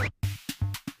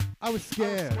I was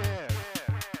scared.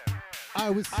 I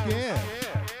was scared.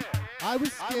 I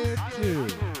was scared too.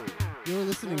 You're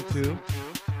listening to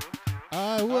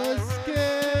I Was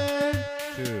Scared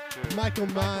too. Michael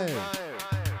Myers,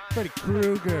 Freddy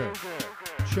Krueger,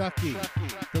 Chucky,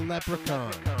 the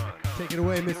Leprechaun. Take it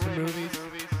away, Mr. Movies.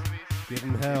 Give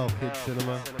him hell, Kid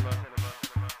Cinema.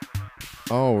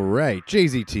 All right,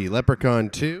 JZT, Leprechaun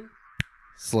 2,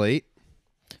 Slate.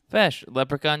 Fesh,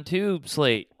 Leprechaun 2,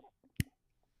 Slate.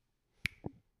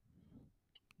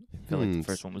 I feel like the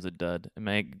first one was a dud. Am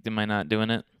I not doing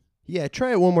it? Yeah,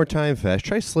 try it one more time, Fesh.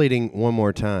 Try slating one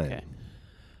more time. Okay.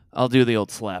 I'll do the old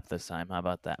slap this time. How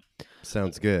about that?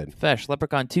 Sounds good. Fesh,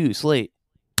 Leprechaun 2, Slate.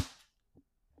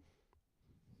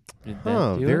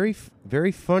 Very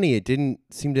funny. It didn't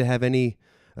seem to have any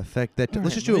effect.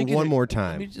 Let's just do it one more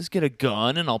time. Let me just get a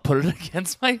gun and I'll put it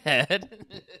against my head.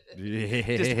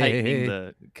 Just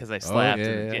heightening because I slapped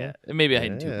it. Yeah. Maybe I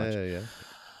heightened too much. Yeah.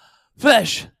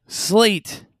 Fesh,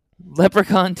 Slate,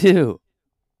 Leprechaun 2.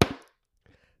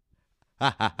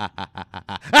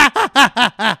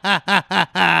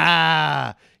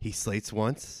 He slates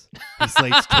once. He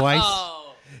slates twice.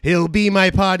 He'll be my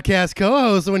podcast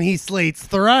co-host when he slates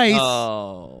thrice.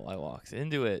 Oh, I walked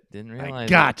into it. Didn't realize. I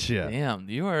gotcha. Damn,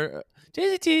 you are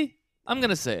JZT. I'm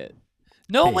gonna say it.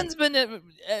 Everyone's been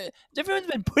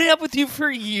putting up with you for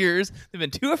years. They've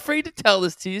been too afraid to tell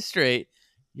this to you straight.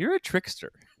 You're a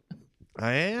trickster.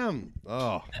 I am.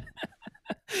 Oh,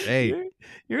 hey,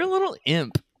 you're a little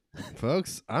imp,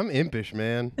 folks. I'm impish,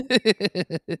 man.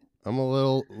 I'm a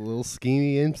little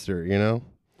schemy impster, you know.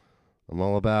 I'm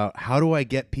all about how do I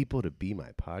get people to be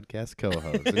my podcast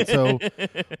co-host. And so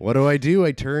what do?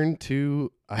 I turn to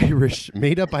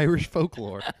made-up Irish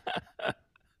folklore.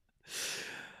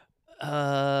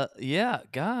 Yeah,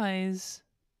 guys.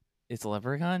 It's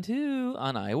Leprechaun 2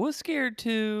 on I Was Scared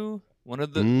 2. One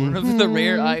of the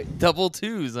rare double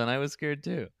twos on I Was Scared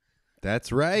 2.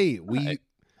 That's right. We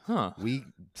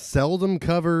seldom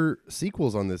cover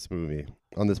sequels on this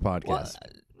podcast. Well,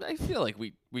 I feel like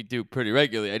we do pretty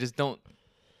regularly. I just don't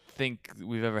think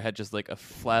we've ever had just like a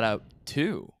flat out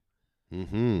 2.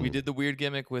 Mm-hmm. We did the weird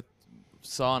gimmick with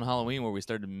Saw and Halloween where we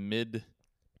started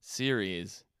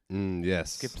mid-series.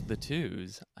 Yes. Skipped the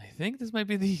 2s. I think this might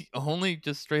be the only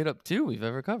just straight up 2 we've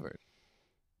ever covered.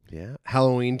 Yeah.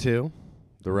 Halloween 2,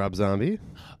 the Rob Zombie.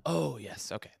 Oh,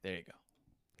 yes. Okay, there you go.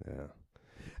 Yeah.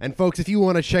 And folks, if you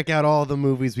want to check out all the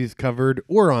movies we've covered,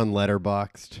 we're on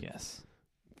Letterboxd. Yes.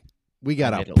 We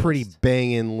got a pretty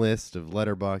banging list of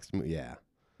Letterboxd. Yeah.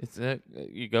 It's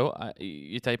you go.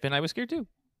 You type in "I Was Scared 2."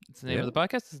 It's the name of the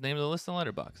podcast. It's the name of the list on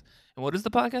Letterboxd. And what is the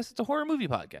podcast? It's a horror movie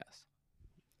podcast.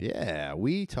 Yeah,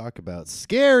 we talk about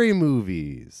scary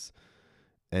movies.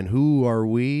 And who are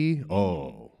we?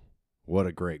 Oh, what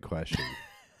a great question.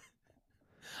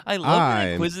 I love an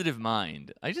inquisitive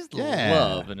mind. I just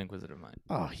love an inquisitive mind.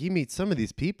 Oh, you meet some of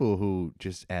these people who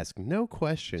just ask no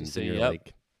questions. Just say, and you're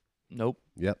like, nope.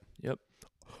 Yep.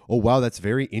 Oh, wow, that's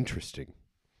very interesting.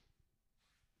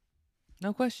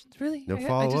 No questions, really? No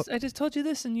follow-up? I just told you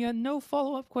this, and you had no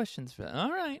follow-up questions for that.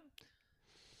 All right.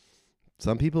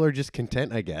 Some people are just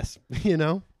content, I guess. You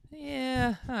know?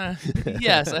 Yeah.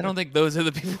 Yes, I don't think those are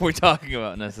the people we're talking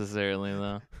about necessarily,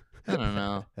 though. I don't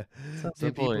know.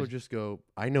 Some people just go,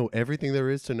 I know everything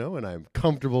there is to know, and I'm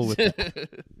comfortable with that.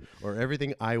 Or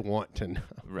everything I want to know.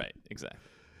 Right, exactly.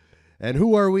 And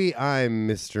who are we? I'm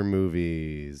Mr.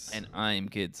 Movies. And I'm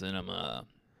Kid Cinema.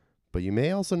 But you may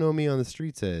also know me on the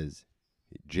streets as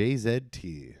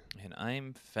JZT. And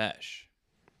I'm Fesh.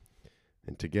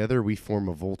 And together we form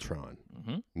a Voltron,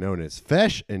 known as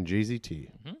Fesh and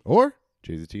JZT. Or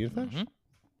JZT and Fesh.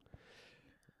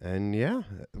 And yeah,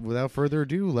 without further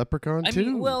ado, Leprechaun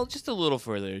 2. Well, just a little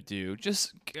further ado.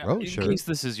 Just in case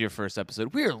this is your first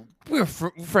episode, we're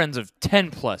friends of 10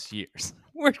 plus years.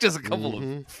 We're just a couple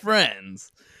of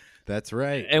friends. That's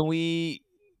right. And we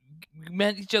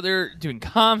met each other doing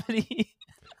comedy.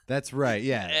 That's right,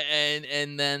 yeah.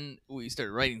 And then we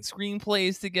started writing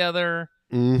screenplays together.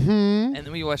 Mm-hmm. And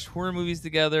then we watched horror movies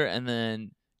together. And then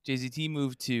JZT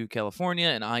moved to California,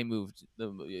 and I moved a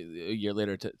year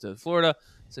later to Florida.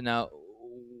 So now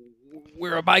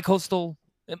we're a bi-coastal.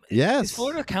 Yes. Does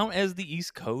Florida count as the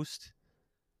East Coast?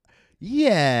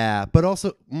 Yeah, but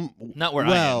also not where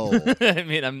I am. I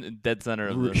mean, I'm dead center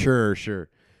of the... Sure.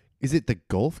 Is it the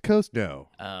Gulf Coast? No.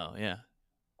 Oh, yeah.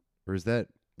 Or is that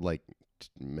like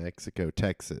Mexico,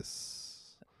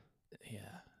 Texas? Yeah,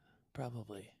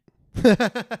 probably.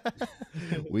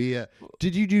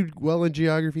 Did you do well in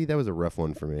geography? That was a rough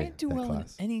one for me. I didn't do well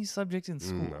class. In any subject in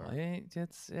school.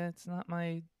 It's not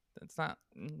that's not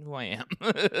who I am.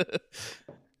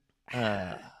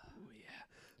 Yeah.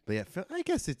 But yeah, I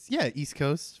guess it's East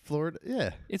Coast, Florida.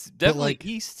 Yeah, It's definitely like,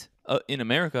 east in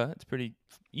America. It's pretty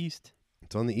east.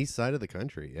 it's on the east side of the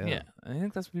country. Yeah. Yeah, I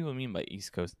think that's what people mean by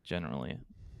East Coast generally.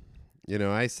 You know,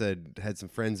 I had some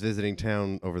friends visiting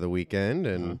town over the weekend,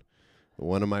 and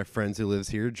one of my friends who lives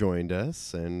here joined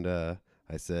us, and I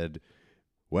said,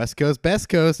 West Coast, best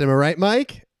coast. Am I right,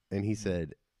 Mike? And he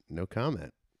said, no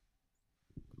comment.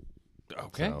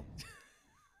 Okay. So,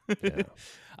 yeah.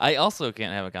 I also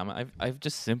can't have a comment. I've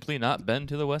just simply not been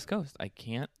to the West Coast. I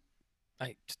can't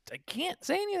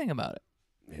say anything about it.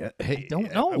 Yeah. I Hey,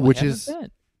 don't know.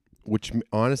 Which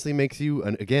honestly makes you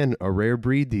again a rare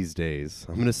breed these days.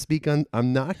 I'm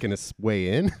not gonna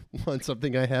weigh in on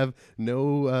something I have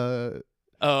no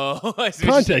I see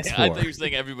context I for. thought you were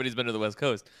saying everybody's been to the West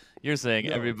Coast. You're saying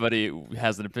everybody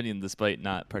has an opinion despite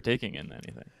not partaking in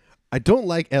anything. I don't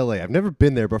like L.A. I've never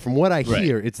been there, but from what I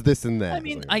hear, it's this and that. I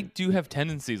mean, I do have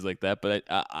tendencies like that, but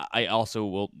I also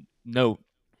will note,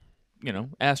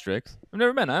 asterisks. I've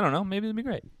never been. I don't know. Maybe it'd be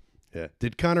great. Yeah.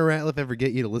 Did Connor Ratliff ever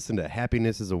get you to listen to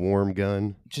 "Happiness Is a Warm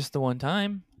Gun"? Just the one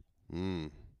time.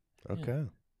 Okay. Yeah.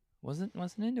 Wasn't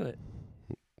into it.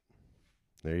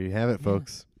 There you have it,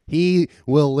 folks. He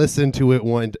will listen to it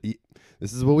one.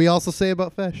 This is what we also say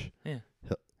about Fesh. Yeah.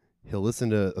 He'll listen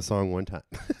to a song one time.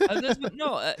 I mean,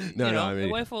 my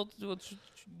wife will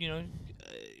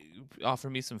offer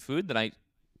me some food that I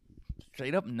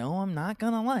straight up know I'm not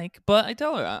gonna like, but I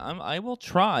tell her I will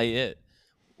try it,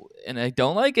 and I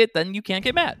don't like it, then you can't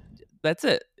get mad. That's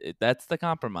it. That's the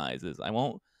compromise. Is I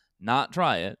won't not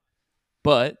try it,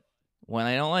 but when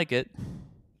I don't like it,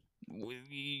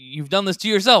 you've done this to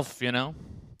yourself,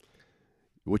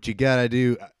 What you gotta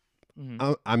do.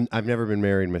 Mm-hmm. I've never been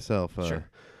married myself. Sure.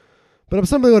 But I'm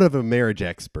somewhat of a marriage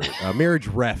expert, a marriage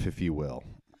ref, if you will.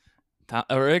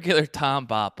 A regular Tom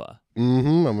Papa.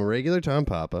 I'm a regular Tom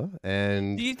Papa,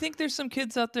 and do you think there's some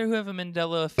kids out there who have a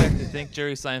Mandela effect and think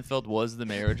Jerry Seinfeld was the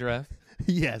marriage ref?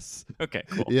 Yes. Okay,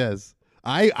 cool. Yes.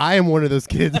 I am one of those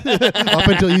kids. Up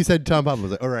until you said Tom Papa, I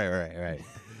was like, all right.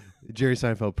 Jerry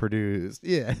Seinfeld produced,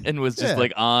 and was just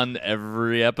like on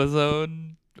every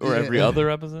episode or every other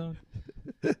episode.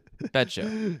 Bad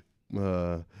show.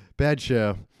 Bad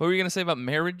show. What were you gonna say about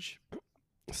marriage?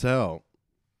 So,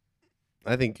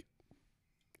 I think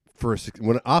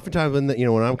oftentimes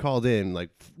when I'm called in, like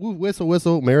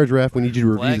whistle, marriage ref, we need you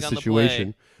to review the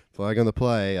situation. Flag on the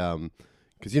play.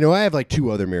 Because I have like two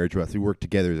other marriage refs who work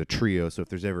together as a trio. So if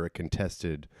there's ever a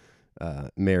contested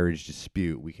marriage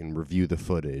dispute, we can review the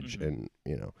footage, and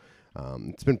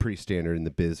it's been pretty standard in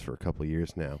the biz for a couple of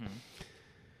years now.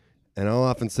 And I'll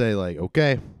often say, like,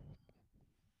 okay,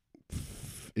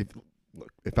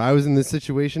 if I was in this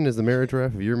situation as the marriage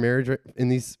ref, if you're marriage ref in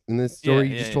this story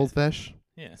you just told Fesh,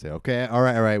 say, okay, all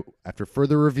right. After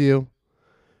further review,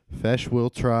 Fesh will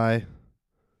try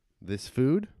this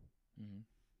food.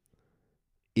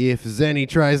 If Zenny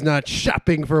tries not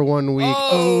shopping for 1 week,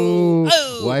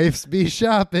 wives be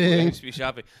shopping. Wives be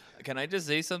shopping. Can I just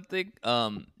say something?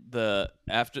 You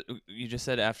just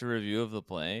said after review of the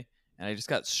play, and I just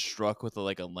got struck with a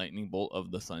lightning bolt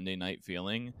of the Sunday night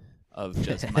feeling of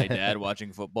just my dad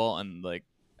watching football and like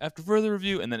after further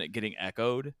review, and then it getting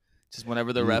echoed. Just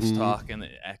whenever the refs talk and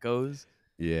it echoes.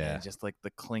 Yeah. And just like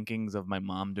the clinkings of my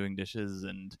mom doing dishes,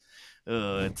 and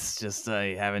it's just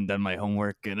I haven't done my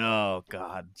homework, and oh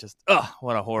god, just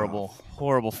what a horrible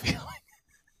feeling.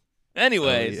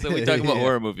 Anyway, so we talk about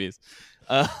horror movies.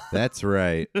 That's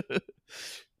right.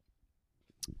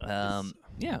 We're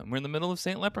in the middle of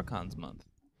St. Leprechaun's month.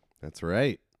 That's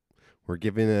right. We're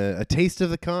giving a taste of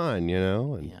the con,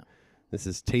 and this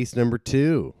is taste number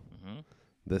 2,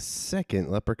 the second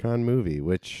Leprechaun movie,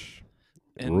 which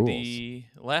and rules. The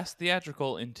last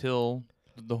theatrical until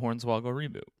the Hornswoggle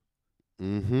reboot.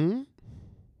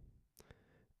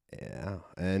 Yeah,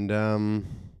 and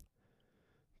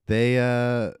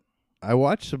I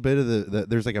watched a bit of the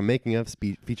there's like a making of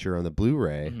feature on the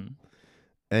Blu-ray,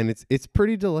 and it's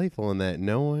pretty delightful in that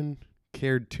no one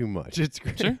cared too much. It's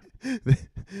great. Sure.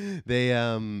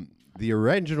 The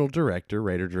original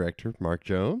writer-director, Mark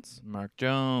Jones. Mark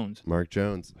Jones.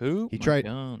 Who?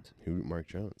 Mark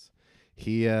Jones.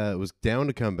 He was down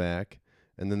to come back,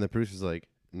 and then the producer's like,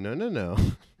 no.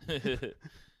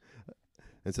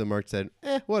 And so Mark said,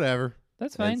 whatever.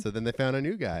 That's fine. And so then they found a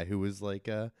new guy who was like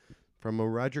from a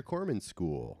Roger Corman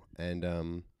school.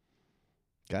 And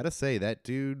gotta say, that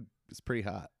dude is pretty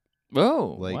hot.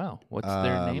 Oh, wow. What's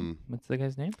their name? What's the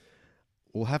guy's name?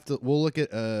 We'll look at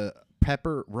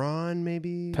Ron,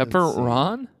 maybe?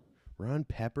 Ron? Ron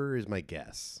Pepper is my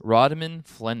guess. Rodman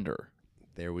Flender.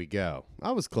 There we go.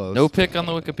 I was close. No pick on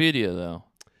the Wikipedia, though.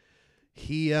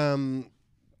 He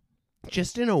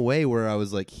just in a way where I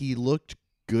was like, he looked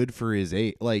good for his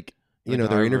age. Like, you Like know,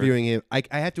 they're Harvard. interviewing him. I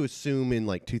have to assume in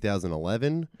like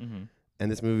 2011, Mm-hmm.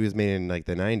 and this movie was made in like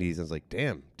the 90s. I was like,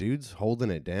 damn, dude's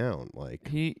holding it down. Like,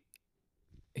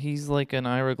 He's like an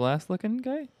Ira Glass looking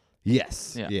guy.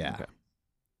 yes, Yeah. yeah.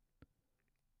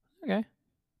 Okay.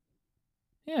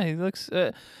 Yeah, he looks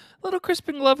a little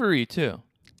Crispin Glovery too.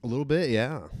 A little bit,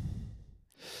 yeah.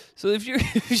 So if you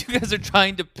guys are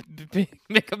trying to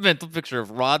make a mental picture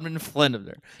of Rodman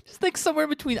Flender, just think somewhere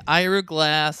between Ira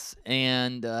Glass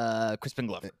and Crispin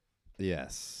Glover.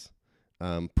 Yes.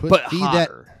 But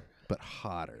hotter. But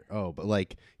hotter. Oh, but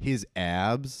like his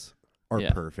abs are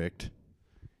Yeah. perfect.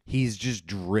 He's just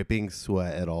dripping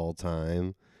sweat at all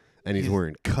time, and he's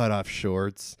wearing cutoff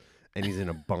shorts, and he's in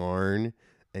a barn,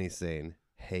 and he's saying,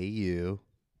 "Hey, you,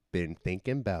 been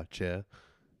thinking about you.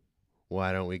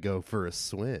 Why don't we go for a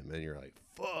swim?" And you're like,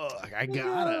 "Fuck, I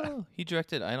gotta." Whoa. He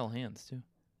directed Idle Hands too.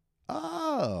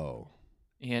 Oh,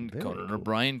 And Very Conan cool.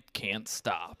 O'Brien Can't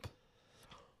Stop.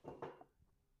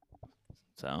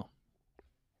 So,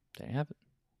 there you have it.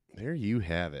 there you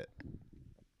have it.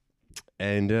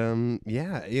 And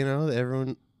yeah, you know,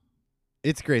 everyone,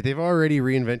 it's great. They've already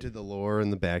reinvented the lore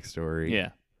and the backstory. Yeah.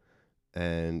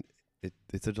 And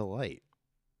it's a delight.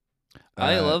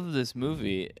 I love this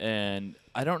movie, and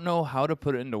I don't know how to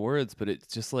put it into words, but it's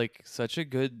just like such a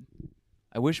good.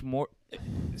 I wish more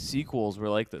sequels were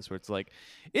like this, where it's like,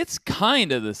 it's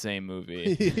kind of the same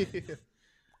movie,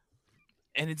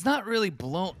 and it's not really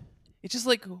blown. It's just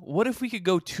like, what if we could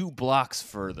go 2 blocks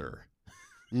further?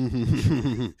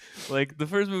 Like the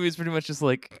first movie is pretty much just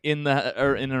like in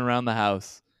and around the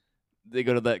house. They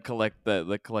go to that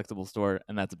the collectible store,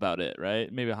 and that's about it,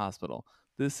 right? Maybe a hospital.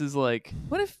 This is like,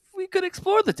 what if we could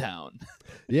explore the town?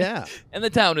 Yeah. And the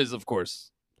town is, of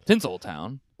course, Tinsel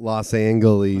Town. Los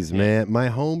Angeles, man. My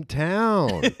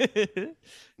hometown.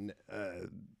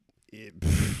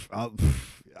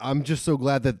 I'm just so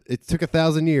glad that it took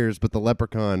 1,000 years, but the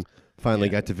Leprechaun finally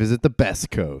got to visit the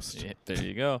best coast. Yeah, there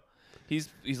you go. He's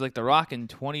like The Rock in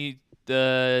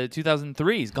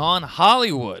 2003. He's gone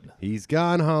Hollywood. He's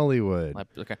gone Hollywood.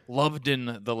 Okay. Loved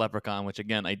in the Leprechaun, which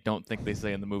again I don't think they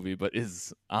say in the movie, but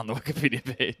is on the Wikipedia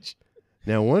page.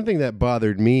 Now, one thing that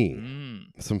bothered me,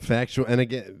 some factual, and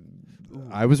again,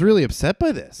 I was really upset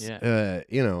by this. Yeah.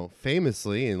 You know,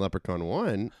 famously in Leprechaun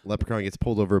 1, Leprechaun gets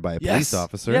pulled over by a police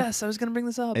officer. Yes, I was gonna bring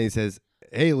this up. And he says,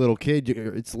 "Hey, little kid,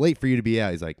 it's late for you to be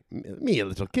out." He's like, "Me, a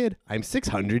little kid? I'm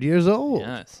 600 years old."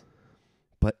 Yes.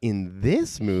 But in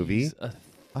this movie, He's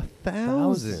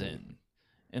 1,000.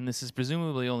 And this is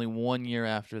presumably only 1 year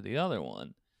after the other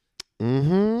one.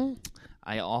 Mm-hmm.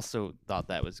 I also thought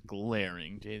that was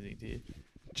glaring, JZT.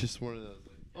 Just one of those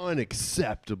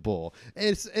unacceptable.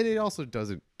 And it also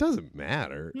doesn't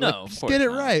matter. No, Like, of just course get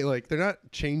it not. right. Like, they're not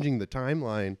changing the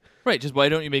timeline. Right, just why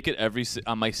don't you make it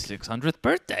on my 600th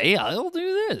birthday? I'll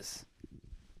do this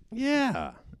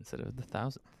Yeah. instead of the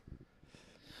 1,000th.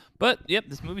 But yep,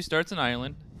 this movie starts in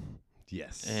Ireland,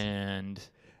 Yes. and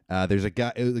There's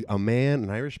an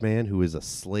Irish man who is a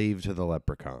slave to the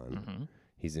Leprechaun. Mhm.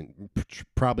 He's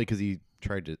probably because he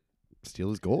tried to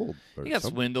steal his gold. Or he got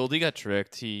something. swindled. He got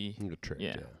tricked. He He got tricked,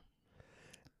 yeah.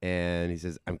 And he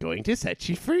says, "I'm going to set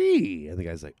you free." And the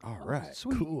guy's like, "All right,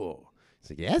 sweet. cool." He's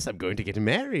like, "Yes, I'm going to get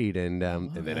married, and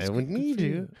then I won't need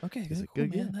you." Okay, He's like, cool,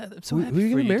 "Good, man. yeah. I'm so Who happy are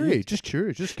you for gonna you, marry? dude. Just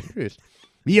curious.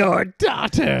 Your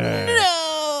daughter.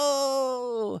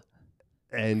 No.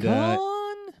 And Come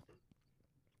on.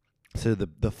 so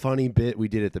the funny bit we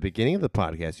did at the beginning of the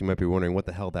podcast, you might be wondering what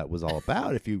the hell that was all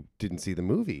about if you didn't see the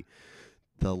movie.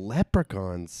 The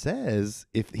Leprechaun says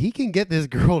if he can get this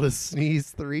girl to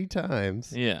sneeze 3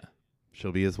 times, Yeah.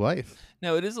 she'll be his wife.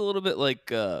 Now it is a little bit like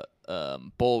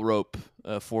bull rope,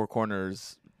 4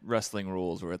 corners wrestling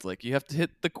rules, where it's like you have to hit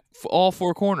all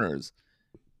 4 corners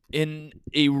in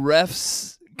a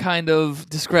ref's kind of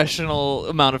discretional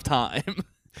amount of time.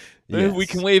 Yes. We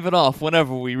can wave it off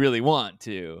whenever we really want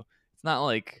to. It's not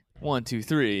like 1, 2,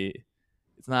 3.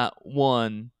 It's not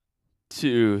 1,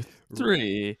 2,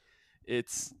 3.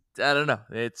 It's I don't know.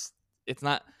 It's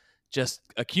not just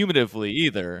accumulatively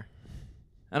either.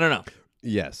 I don't know.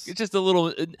 Yes. It's just a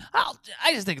little.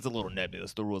 I just think it's a little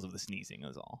nebulous. The rules of the sneezing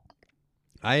is all.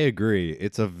 I agree.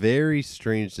 It's a very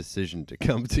strange decision to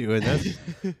come to, and that's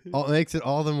all makes it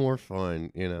all the more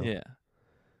fun, you know. Yeah.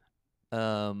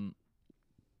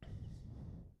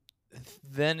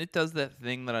 Then it does that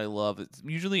thing that I love. It's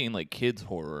usually in like kids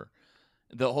horror.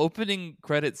 The opening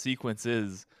credit sequence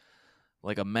is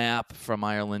like a map from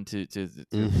Ireland to the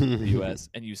U.S.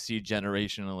 and you see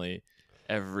generationally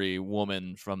every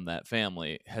woman from that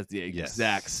family has the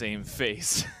exact same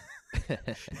face.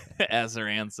 as their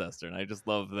ancestor, and I just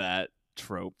love that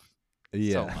trope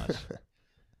Yeah. so much.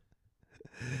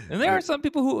 And there are some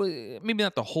people who, maybe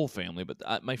not the whole family, but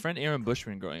my friend Aaron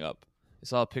Bushman growing up, I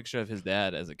saw a picture of his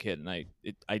dad as a kid, and I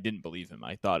didn't believe him.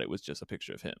 I thought it was just a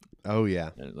picture of him. Oh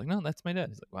yeah. And I was like, no, that's my dad.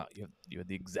 He's like, wow, you have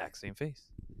the exact same face.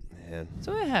 Man.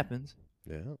 So it happens.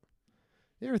 Yeah.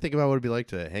 You ever think about what it'd be like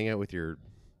to hang out with your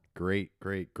great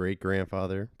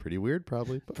grandfather? Pretty weird,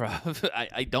 probably. But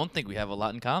I don't think we have a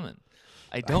lot in common.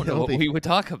 I don't know what think- we would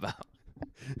talk about.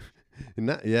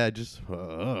 Not, yeah, just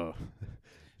Have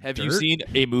you Dirt? seen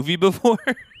a movie before?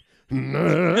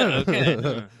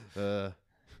 Okay. I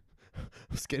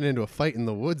was getting into a fight in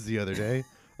the woods the other day.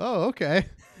 Oh, okay.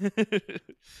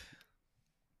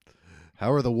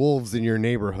 How are the wolves in your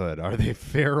neighborhood? Are they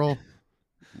feral?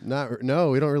 No,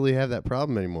 we don't really have that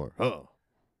problem anymore. Oh,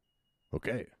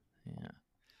 okay. Yeah.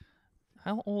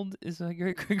 How old is my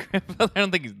great grandfather? I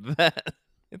don't think he's that.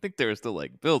 I think there were still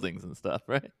like buildings and stuff,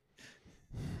 right?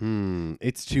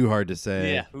 It's too hard to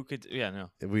say. Yeah. Who could? Yeah, no.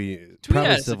 We Tweet probably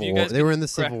us if Civil you War. guys They can were in the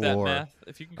crack Civil that War. math.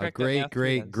 If you can Our crack that math,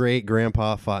 tweet us. great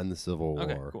grandpa fought in the Civil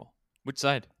Okay, War. cool. Which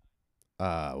side?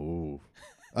 Like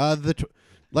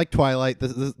Twilight,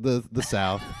 the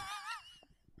South.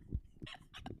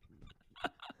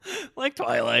 Like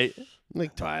Twilight.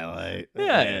 Like Twilight.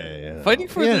 Yeah. Fighting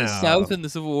for the South in the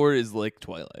Civil War is like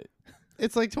Twilight.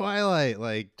 It's like Twilight.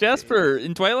 Like Jasper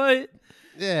in Twilight?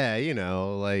 Yeah,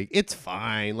 like it's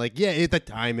fine. Like, yeah, at the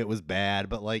time it was bad,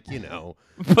 but like, But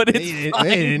it's fine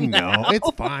they didn't now. know. It's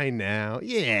fine now.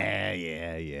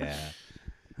 Yeah.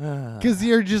 Because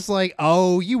you're just like,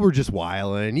 oh, you were just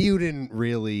wilding. You didn't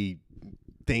really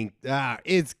think,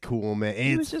 it's cool, man.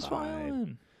 He was It's just fine.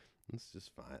 wilding. It's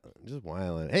just fine. Just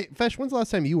wilding. Hey, Fesh, when's the last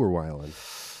time you were wilding?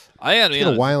 I had Get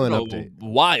a wilding it's been a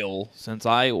while since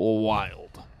I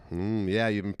wild. Yeah,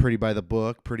 you've been pretty by the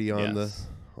book, pretty on the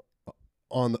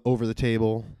over the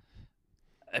table.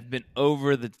 I've been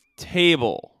over the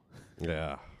table.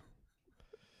 Yeah.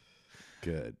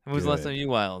 Good. When was the last time you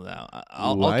wilded out?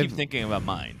 I'll keep thinking about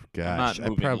mine. Gosh, I'm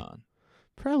not moving on.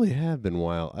 Probably have been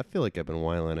wild. I feel like I've been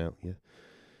wilding out. Yeah.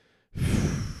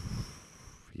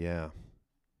 Yeah.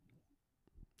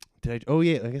 Oh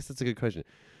yeah, I guess that's a good question.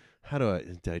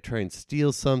 Did I try and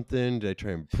steal something? Did I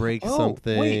try and break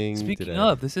something? Wait, speaking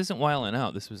of, this isn't wilding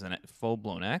out. This was a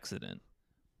full-blown accident.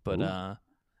 But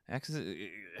accident.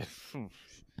 I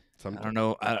don't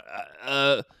know.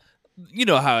 You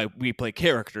know how we play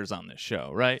characters on this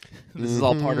show, right? This is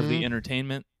all part of the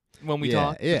entertainment when we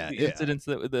talk. The incidents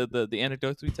that the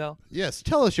anecdotes we tell. Yes,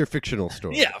 tell us your fictional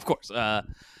story. Yeah, of course.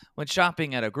 When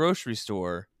shopping at a grocery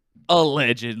store,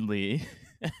 allegedly,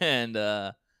 and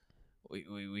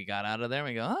we got out of there and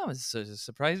we go, oh, it's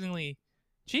surprisingly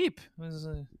cheap. It was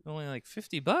only like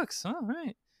 $50. All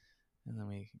right. And then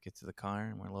we get to the car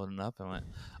and we're loading up and went,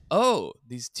 oh,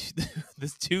 these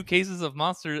two cases of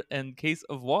Monster and case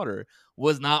of water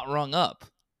was not rung up.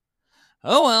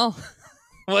 Oh well,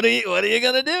 what are you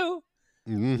gonna do?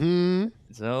 Mm-hmm.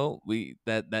 So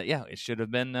it should have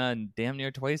been damn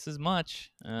near twice as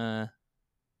much.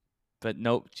 But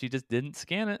nope, she just didn't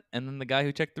scan it. And then the guy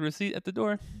who checked the receipt at the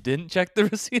door didn't check the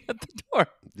receipt at the door.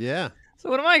 Yeah. So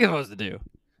what am I supposed to do?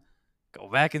 Go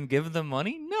back and give them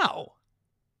money? No.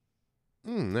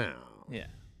 No. Yeah.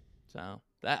 So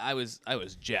that I was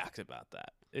jacked about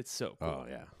that. It's so cool. Oh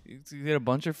yeah. You get a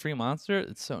bunch of free Monster.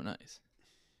 It's so nice.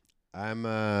 I'm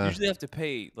usually have to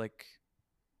pay like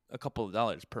a couple of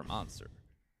dollars per Monster,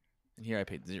 and here I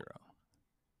paid $0.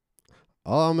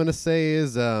 all I'm gonna say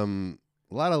is a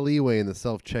lot of leeway in the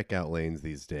self-checkout lanes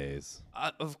these days.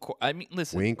 Of course. I mean,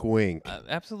 listen. Wink, wink.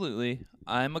 Absolutely.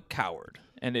 I'm a coward,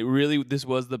 and this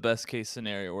was the best case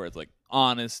scenario where it's like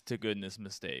honest to goodness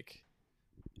mistake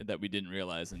that we didn't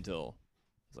realize until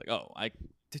it's like, oh,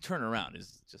 to turn around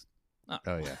is just.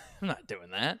 Oh yeah. I'm not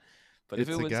doing that. But it's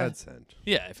if it was a godsend.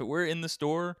 if it were in the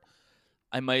store,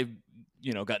 I might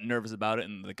have, got nervous about it,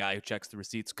 and the guy who checks the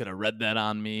receipts could have read that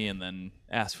on me and then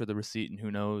asked for the receipt and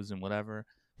who knows and whatever.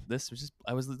 This was just,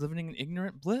 I was living in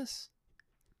ignorant bliss.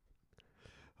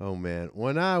 Oh man,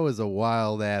 when I was a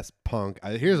wild ass punk,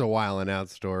 here's a wilding out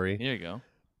story. Here you go.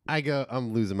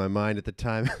 I'm losing my mind at the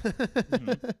time.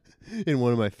 In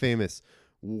one of my famous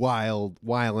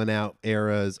wilding out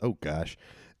eras. Oh gosh.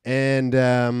 And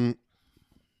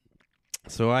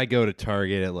so I go to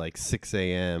Target at like 6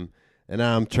 a.m. and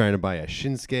I'm trying to buy a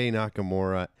Shinsuke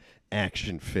Nakamura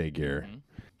action figure. Mm-hmm.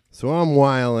 So I'm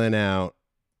wilding out.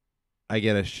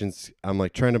 I'm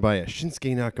like trying to buy a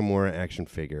Shinsuke Nakamura action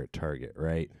figure at Target,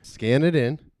 right? Scan it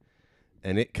in,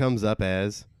 and it comes up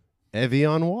as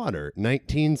Evian water,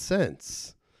 19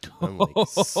 cents. I'm like,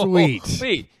 sweet.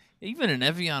 Wait, Even an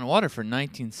Evian water for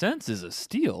 19 cents is a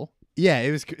steal. Yeah,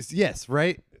 it was. Yes,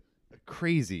 right.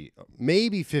 Crazy.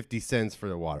 Maybe 50 cents for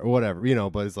the water or whatever,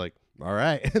 but it's like, all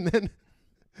right. And then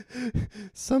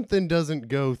something doesn't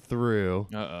go through.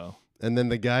 Uh-oh. And then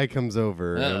the guy comes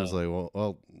over and I was like,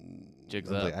 well,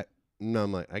 jigs I was up. like,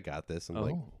 I'm like, I got this. I'm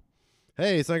like, Oh.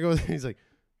 hey, so I go, he's like,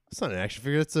 it's not an action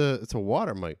figure. It's a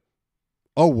water. I'm like,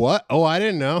 oh, what? Oh, I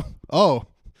didn't know. Oh,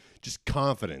 just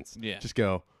confidence. Yeah. Just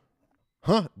go,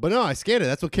 huh? But no, I scanned it.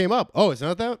 That's what came up. Oh, it's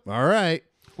not that? All right.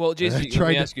 Well, Jason, let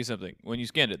me ask you something. When you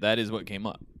scanned it, that is what came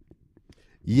up.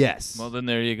 Yes. Well, then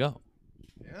there you go.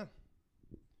 Yeah.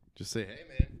 Just say, hey,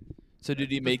 man. So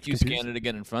did he make you scan it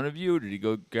again in front of you? Or did he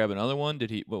go grab another one? Did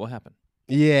he? What happened?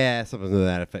 Yeah, something to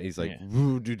that effect. He's like,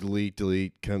 do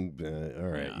delete. Come, all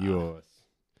right,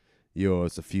 you owe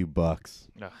us a few bucks.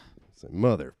 It's like,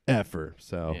 mother effer.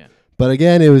 So, but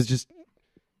again, it was just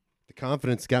the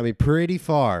confidence got me pretty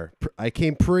far. I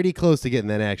came pretty close to getting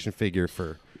that action figure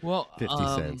for 50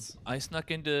 cents. I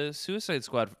snuck into Suicide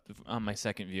Squad on my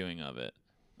second viewing of it.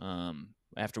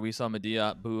 After we saw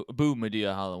Boo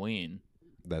Medea Halloween.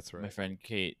 That's right. My friend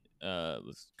Kate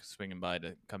was swinging by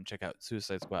to come check out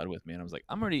Suicide Squad with me, and I was like,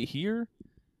 I'm already here.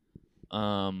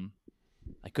 I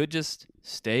could just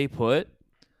stay put,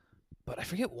 but I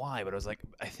forget why. But I was like,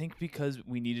 I think because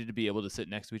we needed to be able to sit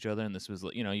next to each other, and this was,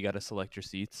 you got to select your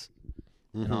seats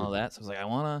and all that. So I was like, I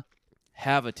want to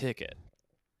have a ticket.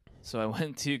 So I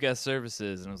went to guest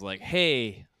services and I was like,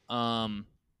 hey, what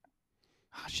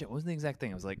was the exact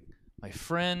thing? I was like, my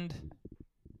friend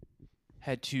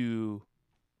had to.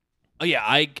 Oh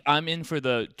yeah, I'm in for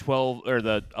the 12 or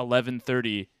the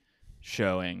 11:30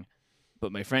 showing,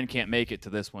 but my friend can't make it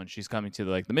to this one. She's coming to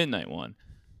the midnight one.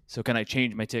 So can I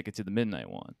change my ticket to the midnight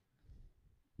one?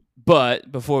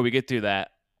 But before we get through that,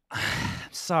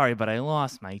 I'm sorry, but I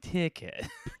lost my ticket.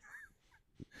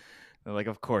 They're like,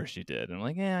 of course you did. And I'm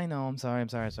like, yeah, I know. I'm sorry.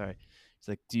 It's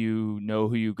like, do you know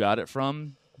who you got it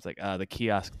from? It's like, the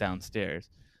kiosk downstairs.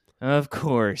 Of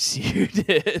course you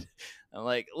did. I'm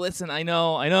like, listen, I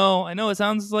know. It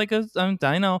sounds like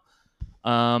I know.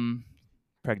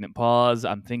 Pregnant pause.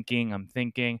 I'm thinking.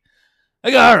 I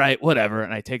go, all right, whatever.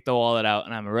 And I take the wallet out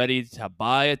and I'm ready to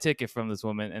buy a ticket from this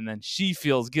woman. And then she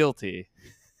feels guilty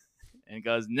and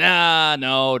goes, nah,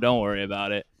 no, don't worry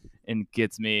about it. And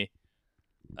gets me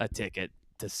a ticket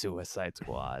to Suicide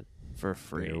Squad for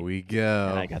free. There we go.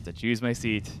 And I got to choose my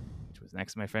seat, which was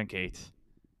next to my friend Kate.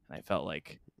 And I felt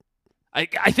like, I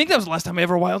think that was the last time I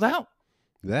ever wilded out.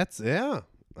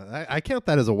 I count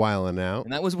that as a while out.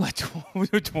 And that was what,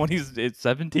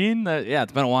 2017? Yeah,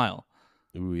 it's been a while.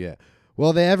 Ooh, yeah.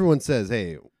 Well, everyone says,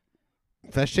 hey,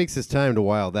 Fesh takes his time to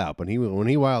wild out, but when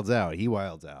he wilds out, he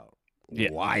wilds out.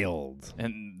 Yeah. Wild.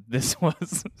 And this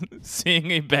was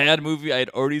seeing a bad movie I had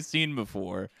already seen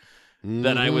before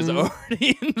that I was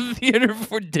already in the theater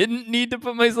for, didn't need to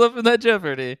put myself in that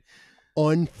jeopardy.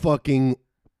 Unfucking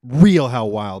real how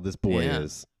wild this boy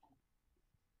is.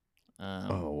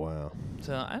 Oh, wow.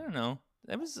 So, I don't know.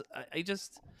 That was, I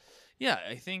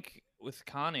think with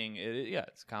conning,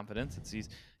 it's confidence. It's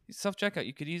self-checkout.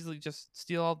 You could easily just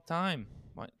steal all the time.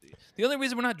 The only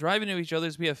reason we're not driving to each other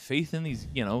is we have faith in these,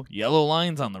 yellow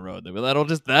lines on the road.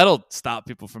 That'll stop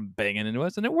people from banging into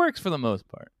us, and it works for the most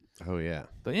part. Oh, yeah.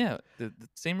 But, yeah, the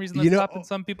same reason that's stopping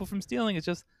some people from stealing is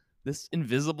just this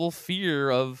invisible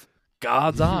fear of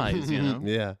God's eyes,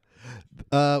 Yeah.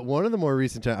 One of the more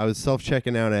recent times, I was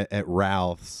self-checking out at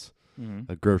Ralph's,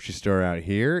 a grocery store out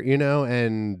here,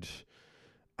 and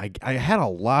I had a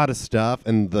lot of stuff,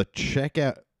 and the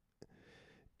checkout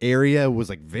area was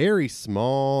very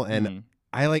small, and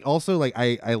I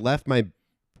I left my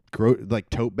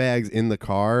tote bags in the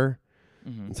car,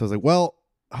 and so I was like, well,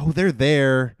 they're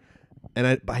there,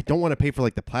 and I don't want to pay for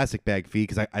the plastic bag fee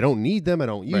because I don't need them, I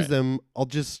don't use them. I'll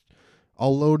just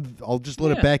load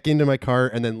it back into my car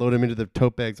and then load them into the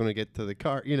tote bags when I get to the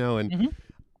car, and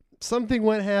something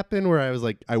happened where I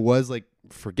was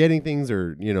forgetting things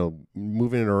or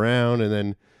moving it around, and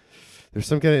then there's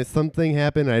something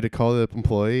happened. I had to call the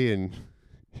employee, and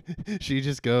she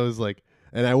just goes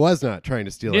and I was not trying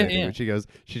to steal anything. But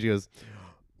she goes,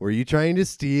 were you trying to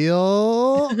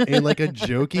steal in a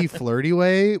jokey, flirty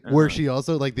way? Where she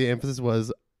also the emphasis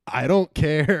was, I don't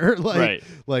care,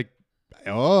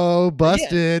 oh,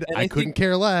 busted. I couldn't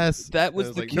care less. That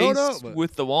was the case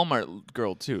with the Walmart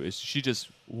girl too. Is she just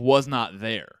was not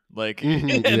there?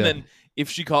 And then if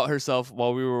she caught herself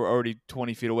while we were already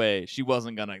 20 feet away, she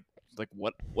wasn't gonna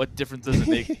what difference does it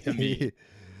make to me?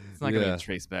 It's not gonna be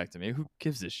traced back to me. Who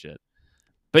gives a shit?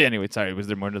 But anyway, sorry. Was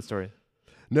there more to the story?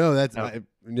 No, that's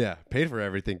paid for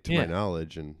everything to my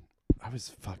knowledge, and I was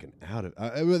fucking out of.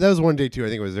 That was one day too. I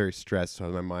think I was very stressed, so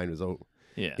my mind was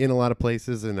in a lot of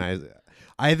places, and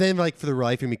I then like for the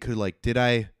life of me could like, did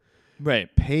I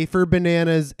pay for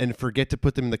bananas and forget to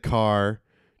put them in the car?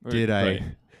 Did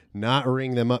I not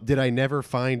ring them up? Did I never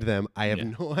find them? I have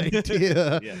no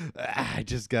idea. I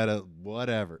just gotta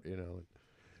whatever, you know.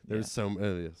 There's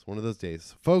it's one of those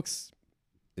days, folks.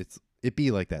 It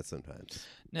be like that sometimes.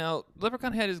 Now,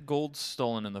 Leprechaun had his gold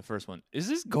stolen in the first one. Is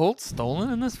his gold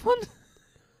stolen in this one?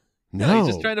 No, he's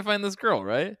just trying to find this girl,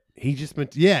 right? He just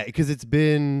meant because it's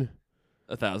been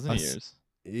 1,000 years.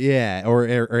 Yeah, or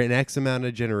an X amount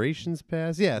of generations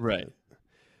past. Yeah, right.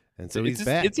 And so he's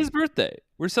back. It's his birthday.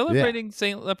 We're celebrating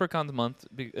Saint Leprechaun's month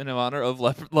in honor of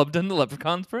Lubden the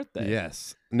Leprechaun's birthday.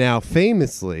 Yes. Now,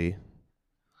 famously,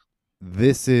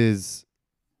 this is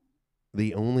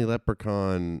the only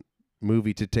Leprechaun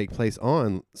movie to take place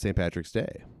on St. Patrick's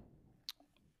Day.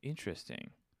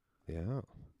 Interesting. Yeah.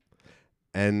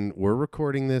 And we're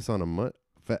recording this on a month.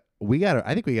 I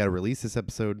think we gotta release this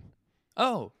episode.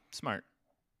 Oh, smart.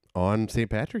 On St.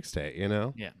 Patrick's Day, you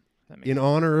know? Yeah. In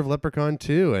honor of Leprechaun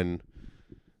 2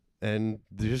 and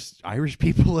just Irish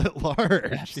people at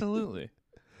large. Absolutely.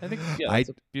 I think that's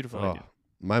a beautiful idea.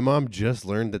 My mom just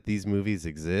learned that these movies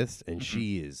exist, and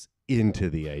she is into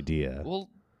the idea. Well,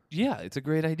 yeah, it's a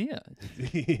great idea.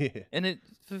 And it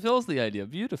fulfills the idea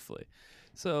beautifully.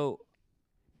 So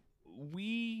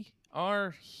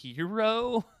our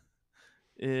hero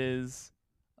is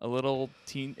a little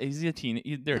teen. He's a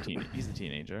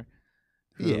teenager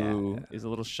who is a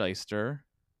little shyster.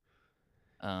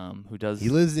 Who does? He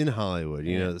lives in Hollywood,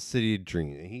 you know, the city of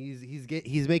dreams.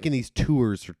 He's making these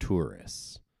tours for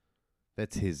tourists.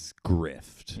 That's his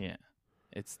grift. Yeah,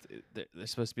 they're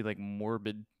supposed to be like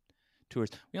morbid tours.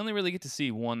 We only really get to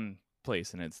see one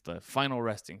place, and it's the final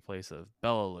resting place of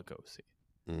Bela Lugosi.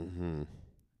 Mm-hmm.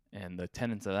 And the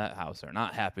tenants of that house are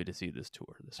not happy to see this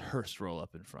tour. This hearse roll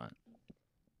up in front.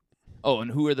 Oh,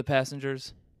 and who are the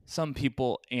passengers? Some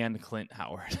people and Clint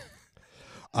Howard.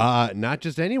 Not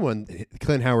just anyone.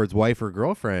 Clint Howard's wife or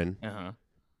girlfriend. Uh-huh.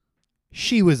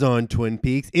 She was on Twin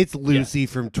Peaks. It's Lucy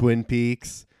from Twin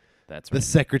Peaks. That's right. The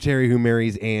secretary who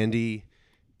marries Andy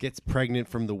gets pregnant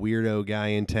from the weirdo guy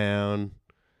in town.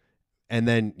 And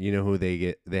then, you know who they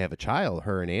get? They have a child,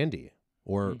 her and Andy.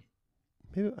 Or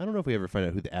maybe, I don't know if we ever find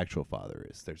out who the actual father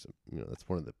is. There's that's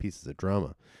one of the pieces of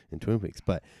drama in Twin Peaks.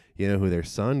 But you know who their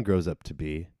son grows up to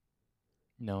be?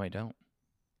 No, I don't.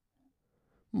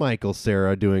 Michael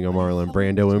Cera doing a Marlon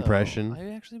Brando impression.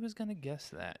 I actually was going to guess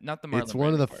that. Not the Marlon Brando. It's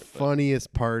one of the part,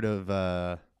 funniest part of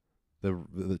the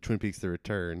Twin Peaks The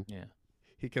Return. Yeah.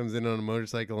 He comes in on a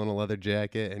motorcycle in a leather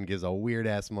jacket and gives a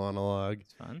weird-ass monologue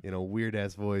It's fun. in a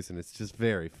weird-ass voice, and it's just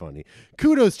very funny.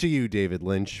 Kudos to you, David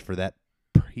Lynch, for that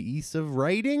piece of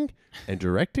writing and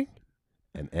directing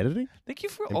and editing. Thank you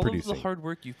for and all producing. of the hard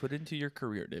work you put into your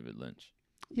career, David Lynch.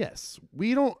 Yes.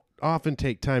 We don't often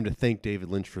take time to thank David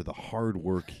Lynch for the hard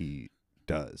work he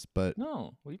does, but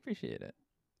No, we appreciate it.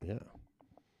 yeah.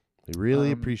 We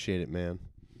really appreciate it, man.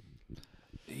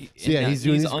 He's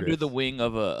doing his under grift. the wing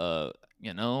of I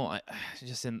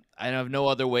have no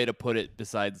other way to put it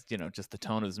besides, just the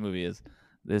tone of this movie is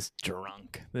this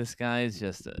drunk. This guy is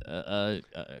just a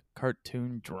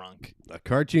cartoon drunk. A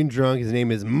cartoon drunk. His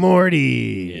name is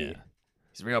Morty. Yeah.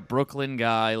 He's a real Brooklyn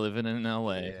guy living in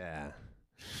L.A. Yeah.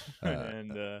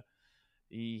 And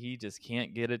he just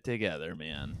can't get it together,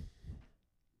 man.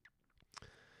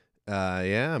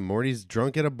 Yeah, Morty's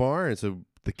drunk at a bar, and so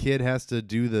the kid has to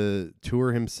do the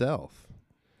tour himself.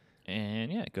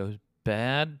 And yeah, it goes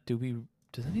bad. Is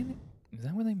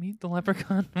that where they meet the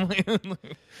leprechaun?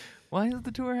 Why does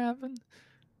the tour happen?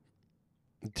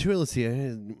 Let's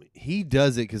see. He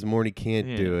does it because Morty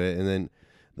can't do it, and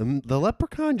then the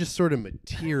leprechaun just sort of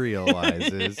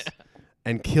materializes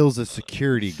and kills a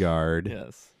security guard.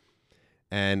 Yes.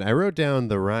 And I wrote down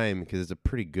the rhyme because it's a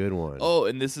pretty good one. Oh,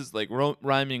 and this is like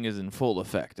rhyming is in full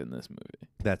effect in this movie.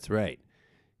 That's right.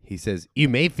 He says, "You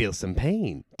may feel some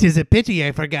pain. 'Tis a pity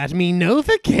I forgot me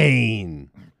Novocaine."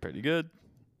 Pretty good.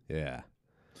 Yeah.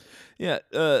 Yeah,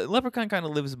 Leprechaun kind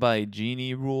of lives by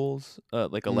genie rules,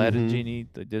 like Aladdin genie,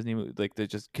 the Disney movie, like they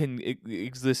just can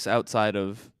exist outside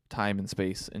of time and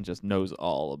space and just knows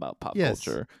all about pop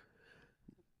culture.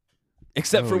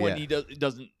 Except for when he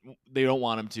doesn't, they don't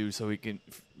want him to, so he can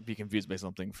be confused by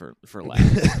something for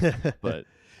laughs. But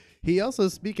he also,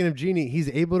 speaking of genie, he's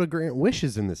able to grant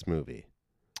wishes in this movie.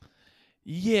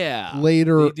 Yeah,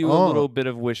 later they do on, a little bit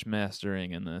of wish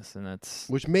mastering in this, and that's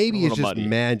which maybe is just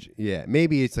magic. Yeah,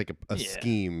 maybe it's like a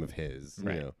scheme of his,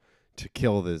 right. To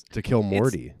kill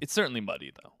Morty. It's certainly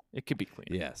muddy though. It could be clean.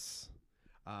 Yes,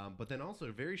 but then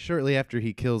also very shortly after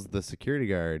he kills the security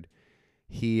guard,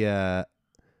 he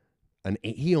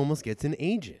almost gets an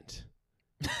agent.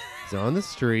 He's on the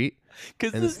street.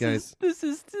 Because And this is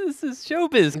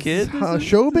showbiz, kid.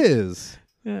 Showbiz.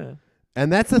 Yeah.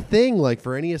 And that's the thing, like,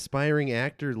 for any aspiring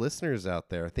actor listeners out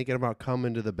there thinking about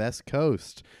coming to the best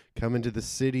coast, coming to the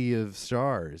city of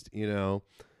stars, you know,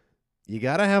 you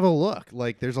got to have a look.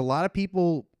 Like, there's a lot of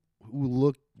people who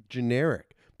look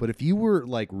generic. But if you were,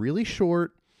 like, really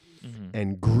short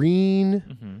and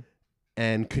green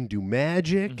and can do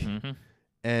magic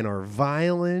and are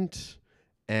violent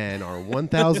and are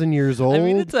 1,000 years old. I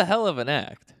mean, it's a hell of an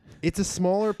act. It's a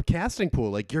smaller casting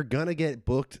pool. Like, you're going to get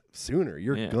booked sooner.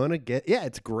 You're going to get,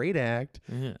 it's a great act.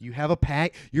 Yeah. You have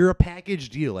you're a package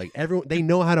deal. Like, everyone, they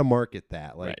know how to market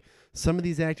that. Like, some of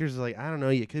these actors are like, I don't know,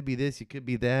 you could be this, you could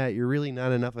be that. You're really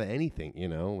not enough of anything, you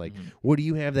know? Like, what do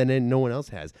you have that no one else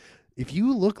has? If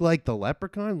you look like the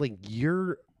Leprechaun, like,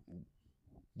 you're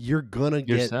going to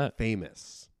get set.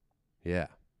 famous. Yeah.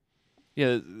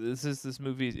 Yeah, this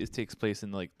movie, it takes place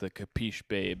in, like, the Capiche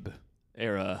Babe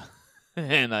era.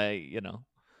 And I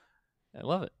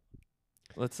love it.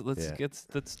 Let's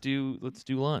do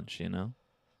lunch, you know.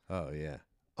 Oh yeah,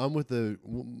 I'm with the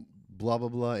blah blah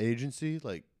blah agency.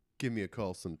 Like, give me a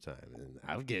call sometime, and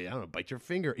I'm gonna bite your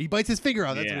finger. He bites his finger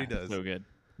off. That's what he does. So good.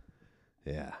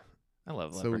 Yeah, I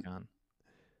love Leprechaun.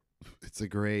 It's a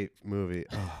great movie.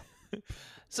 Oh.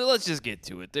 So let's just get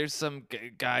to it. There's some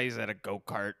guys at a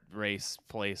go-kart race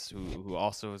place who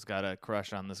also has got a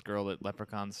crush on this girl that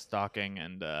Leprechaun's stalking,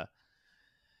 and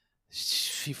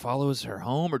she follows her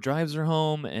home or drives her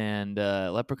home, and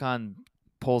Leprechaun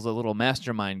pulls a little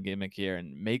mastermind gimmick here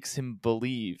and makes him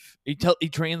believe. He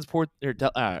transforms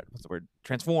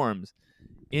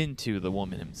into the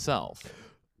woman himself.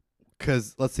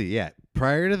 Because let's see,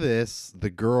 prior to this, the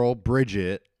girl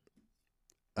Bridget,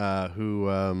 who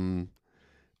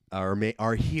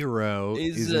our hero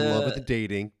is in love with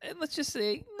dating, and let's just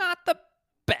say not the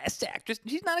best actress.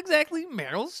 She's not exactly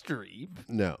Meryl Streep.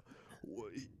 No.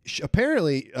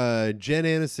 Apparently, Jen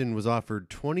Aniston was offered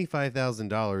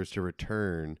 $25,000 to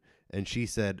return, and she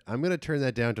said, I'm going to turn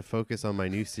that down to focus on my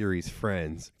new series,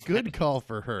 Friends. Good call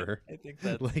for her. I think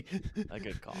that's like a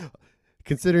good call.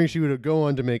 Considering she would go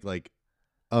on to make like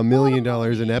 $1 million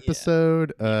an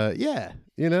episode.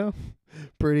 You know,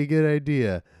 pretty good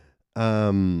idea.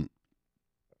 I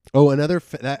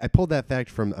pulled that fact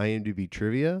from IMDb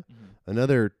trivia.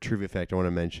 Another trivia fact I want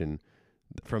to mention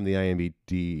from the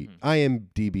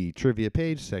IMDb trivia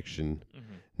page section.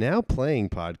 Now Playing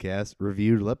podcast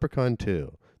reviewed Leprechaun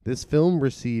 2. This film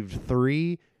received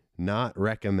 3 not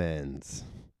recommends.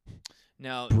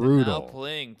 Now, brutal. The Now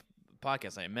Playing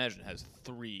podcast, I imagine, has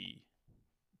 3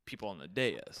 people on the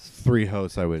dais. 3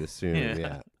 hosts, I would assume,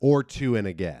 yeah. Or 2 and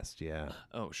a guest, yeah.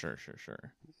 Oh, sure.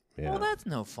 Yeah. Well, that's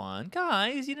no fun.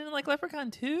 Guys, you didn't like Leprechaun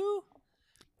 2?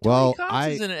 Well,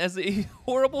 is in it as a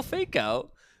horrible fake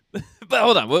out. But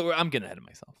hold on, I'm getting ahead of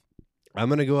myself. I'm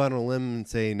going to go out on a limb and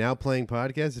say, Now Playing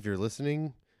podcast, if you're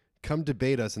listening, come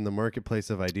debate us in the marketplace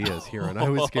of ideas here on I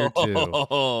Was Scared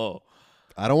Too.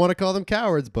 I don't want to call them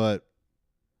cowards, but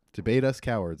debate us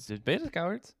cowards. Debate us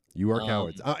cowards? You are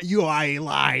cowards. I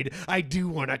lied. I do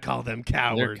want to call them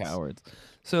cowards. They're cowards.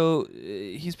 So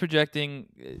he's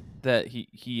projecting that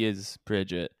he is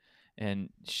Bridget, and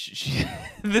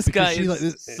this guy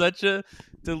is such a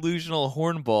delusional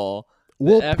hornball.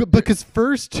 Well, because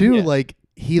first too, like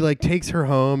he like takes her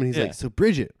home, and he's like, "So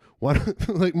Bridget, why don't,"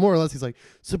 like more or less, he's like,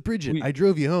 "So Bridget, I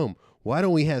drove you home. Why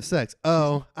don't we have sex?"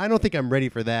 "Oh, I don't think I'm ready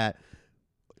for that.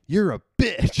 You're a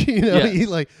bitch." You know, he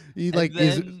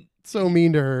is so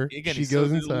mean to her. Again, she goes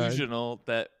so inside. Delusional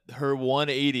that her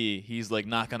 180, he's like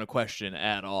not gonna question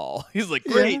at all. He's like,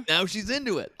 "Great, now she's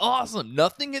into it. Awesome.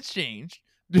 Nothing has changed,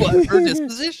 but her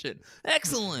disposition.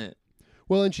 Excellent."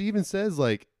 Well, and she even says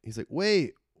like, he's like,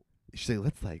 "Wait." She's like,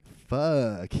 "Let's like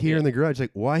fuck here in the garage."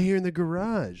 Like, "Why here in the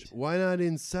garage? Why not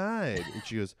inside?" And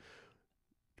she goes,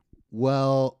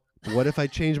 "Well, what if I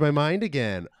change my mind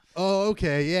again?" "Oh,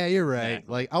 okay, yeah, you're right.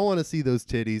 Exactly. Like, I want to see those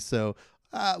titties, so,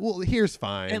 well, here's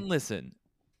fine." And listen,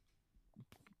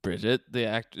 Bridget, the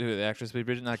actress played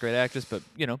Bridget, not a great actress, but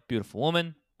beautiful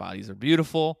woman. Bodies are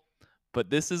beautiful, but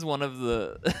this is one of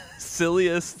the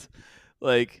silliest.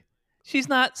 Like, she's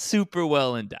not super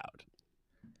well endowed.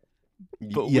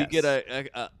 But we get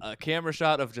a camera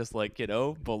shot of just like,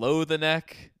 below the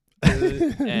neck,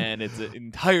 and it's an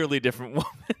entirely different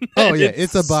woman. Oh, yeah,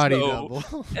 it's a body double.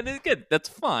 And again, that's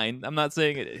fine. I'm not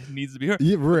saying it needs to be her.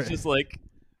 Yeah, right. It's just like,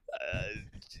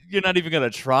 you're not even going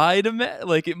to try to,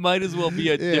 like, it might as well be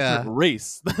a different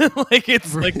race. Like,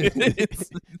 it's like, it's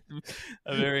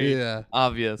a very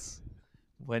obvious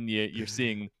when you're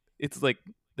seeing, it's like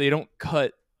they don't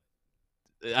cut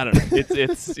I don't know.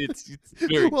 It's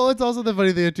very Well, it's also the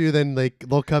funny thing too. Then like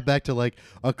they'll cut back to like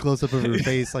a close up of her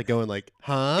face, like going like,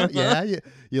 "Huh? Yeah,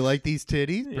 you like these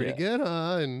titties? Pretty Yeah. good,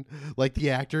 huh?" And like the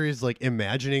actor is like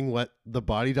imagining what the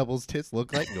body double's tits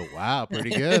look like. Go, wow, pretty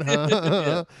good,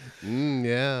 huh?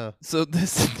 Yeah. So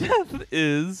this death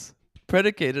is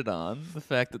predicated on the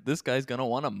fact that this guy's gonna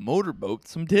want to motorboat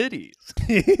some titties,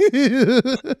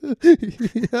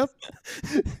 Yep.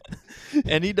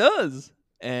 and he does.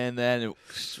 And then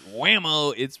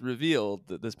whammo! It's revealed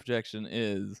that this projection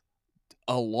is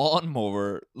a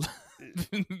lawnmower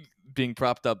being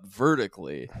propped up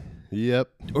vertically.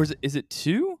 Yep. Or is it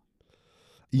two?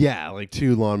 Yeah, like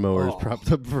two lawnmowers Oh.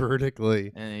 propped up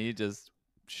vertically. And he just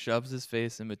shoves his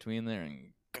face in between there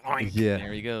and goink, Yeah.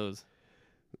 there he goes.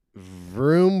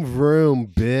 Vroom vroom,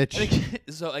 bitch.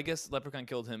 So I guess Leprechaun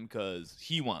killed him because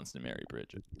he wants to marry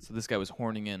Bridget. So this guy was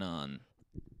horning in on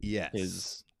Yes.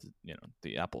 his,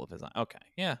 the apple of his eye. Okay,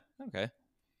 yeah, okay.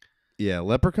 Yeah,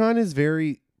 Leprechaun is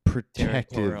very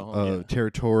protective,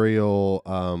 territorial,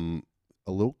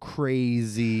 a little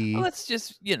crazy. Well, let's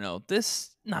just,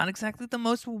 this not exactly the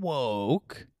most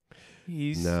woke.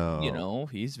 He's,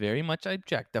 he's very much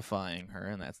objectifying her,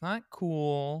 and that's not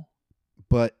cool.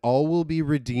 But all will be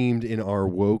redeemed in our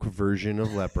woke version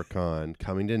of Leprechaun,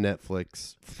 coming to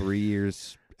Netflix 3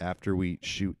 years after we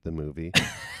shoot the movie.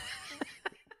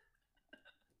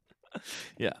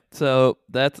 Yeah. So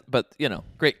but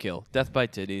great kill. Death by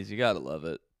titties. You gotta love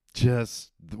it.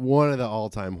 Just one of the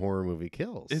all-time horror movie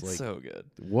kills. It's so good.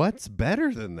 What's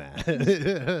better than that?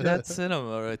 That's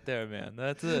cinema right there, man.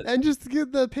 That's it. And just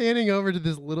get the panning over to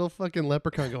this little fucking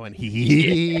leprechaun going,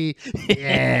 hee,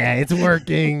 yeah, it's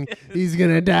working. He's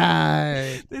gonna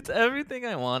die. It's everything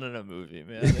I want in a movie,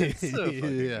 man. It's so fucking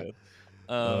good.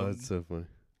 It's so funny.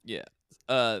 Yeah.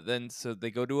 Then so they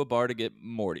go to a bar to get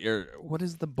Morty. Or what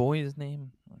is the boy's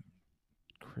name?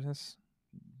 Chris?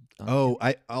 Oh,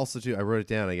 I also too. I wrote it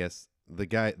down. I guess the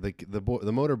guy,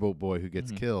 the motorboat boy who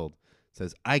gets killed,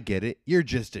 says, "I get it. You're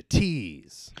just a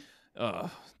tease." Oh,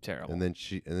 terrible. And then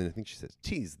I think she says,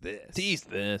 "Tease this." Tease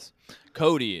this.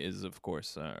 Cody is, of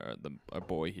course, our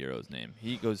boy hero's name.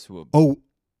 He goes to a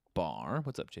bar.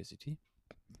 What's up, JCT?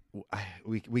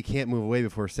 We can't move away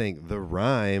before saying the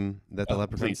rhyme that the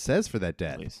leprechaun says for that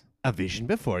death. Please. A vision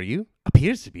before you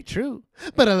appears to be true,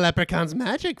 but a leprechaun's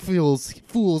magic fools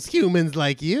humans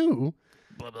like you.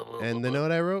 And the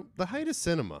note I wrote, the height of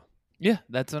cinema. Yeah,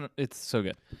 it's so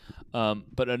good.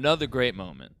 But another great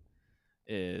moment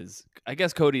is, I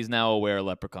guess Cody's now aware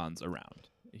Leprechaun's around.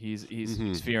 He's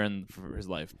fearing for his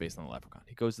life based on the Leprechaun.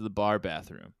 He goes to the bar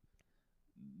bathroom.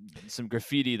 Some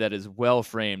graffiti that is well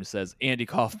framed says Andy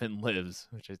Kaufman lives,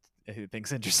 which I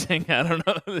think's interesting. I don't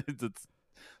know. It's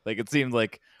like, it seemed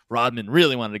like Rodman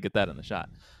really wanted to get that in the shot.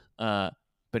 But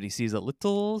he sees some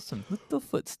little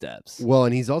footsteps. Well,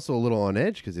 and he's also a little on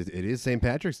edge because it is St.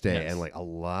 Patrick's Day, Yes. and like a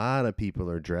lot of people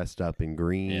are dressed up in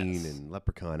green and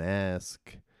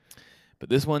leprechaun-esque. But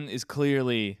this one is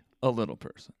clearly a little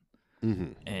person.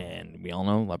 Mm-hmm. And we all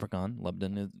know Leprechaun,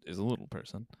 Lubden, is a little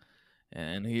person.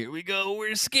 And here we go.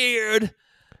 We're scared.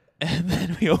 And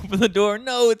then we open the door.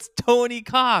 No, it's Tony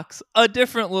Cox, a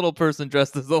different little person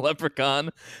dressed as a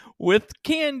leprechaun with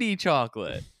candy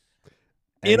chocolate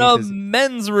in a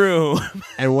men's room.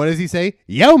 And what does he say?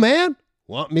 Yo, man,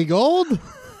 want me gold?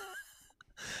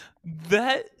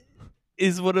 That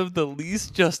is one of the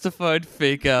least justified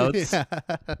fake outs Yeah.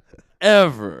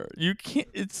 ever. You can't.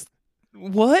 It's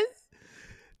what?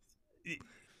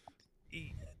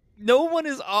 No one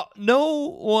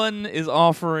is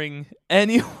offering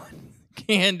anyone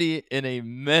candy in a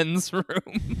men's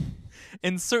room,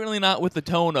 and certainly not with the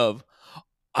tone of,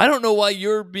 "I don't know why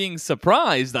you're being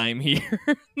surprised I'm here."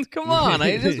 Come on,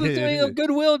 I just was doing a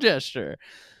goodwill gesture.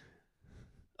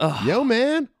 Ugh. Yo,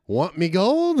 man, want me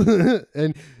gold?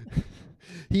 And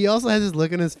he also has this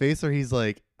look on his face where he's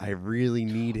like, I really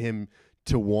need him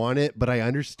to want it, but I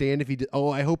understand if he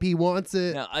I hope he wants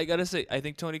it. Now, I gotta say, I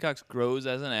think Tony Cox grows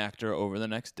as an actor over the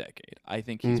next decade. I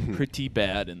think he's pretty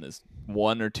bad in this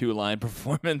 1 or 2 line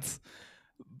performance,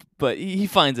 but he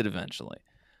finds it eventually.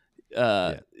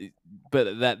 But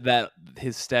that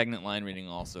his stagnant line reading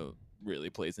also really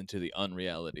plays into the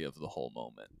unreality of the whole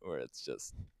moment, where it's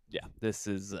just, this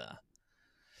is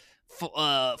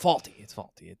faulty. It's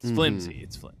faulty. It's flimsy.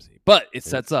 It's flimsy. But it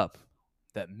sets up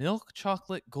that milk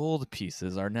chocolate gold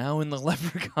pieces are now in the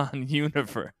Leprechaun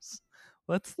universe.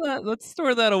 Let's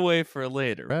store that away for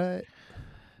later. Right.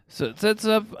 So it sets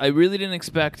up. I really didn't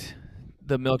expect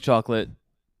the milk chocolate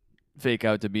fake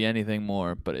out to be anything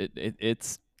more, but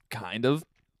it's kind of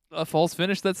a false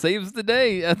finish that saves the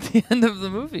day at the end of the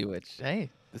movie. Which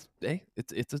it's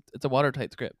a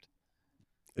watertight script.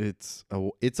 It's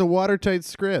a watertight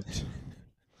script.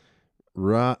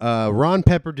 Ron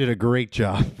Pepper did a great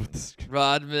job with this.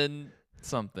 Rodman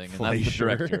something, and that's the Fleischer.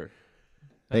 director.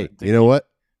 Hey, you know what?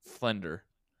 Flender.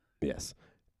 Yes.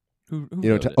 Who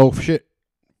You wrote know, it? oh shit,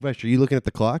 Fleischer, are you looking at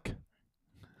the clock?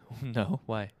 No,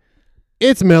 why?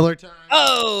 It's Miller time.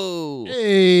 Oh!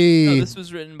 Hey. No, this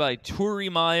was written by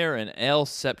Turi Meyer and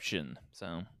Alception.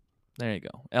 So, there you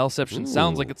go. Alception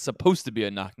sounds like Ooh. it's supposed to be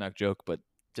a knock-knock joke, but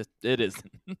just it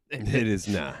isn't. It is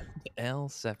not.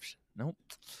 Alception. Nope.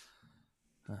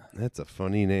 That's a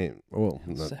funny name. Oh,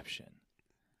 Alception.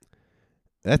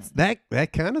 that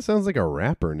kind of sounds like a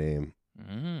rapper name.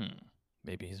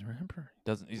 Maybe he's a rapper.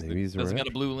 Doesn't He's a got a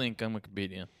rapper. blue link on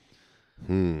Wikipedia.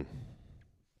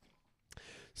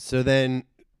 So then,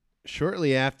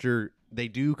 shortly after, they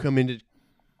do come into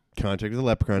contact with the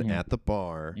Leprechaun at the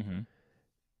bar,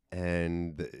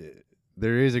 and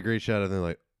there is a great shot of them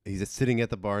like he's just sitting at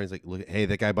the bar. And he's like, "Look, hey,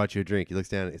 that guy bought you a drink." He looks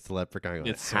down. It's the Leprechaun. Going,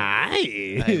 It's hi.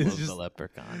 I It's love just the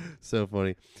Leprechaun. so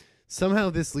funny. Somehow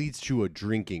this leads to a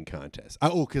drinking contest.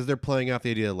 Oh, because they're playing off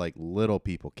the idea like little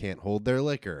people can't hold their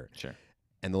liquor. Sure.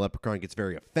 And the Leprechaun gets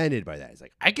very offended by that. He's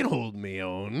like, I can hold my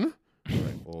own.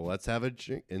 Like, well, let's have a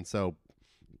drink. And so,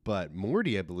 but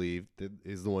Morty, I believe,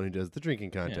 is the one who does the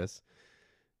drinking contest.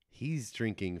 He's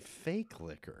drinking fake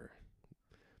liquor.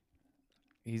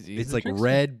 It's like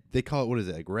red. They call it, what is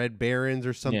it? Like Red Barons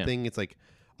or something. Yeah. It's like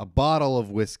a bottle of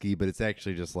whiskey, but it's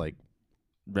actually just like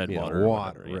red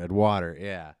water. Red water.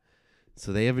 Yeah.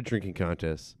 So they have a drinking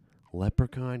contest.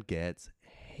 Leprechaun gets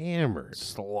hammered.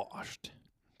 Sloshed.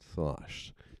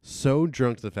 So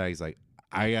drunk to the fact he's like,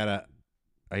 I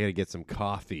gotta get some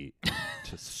coffee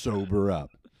to sober up.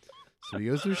 So he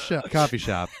goes to a coffee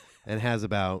shop and has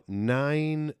about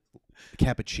 9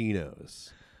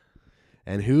 cappuccinos.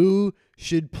 And who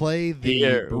should play the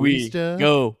barista? We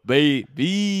go,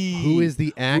 baby. Who is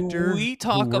the actor we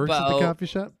talk who works about at the coffee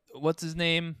shop? What's his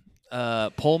name?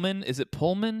 Pullman. Is it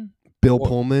Pullman? Bill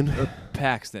Pullman. Or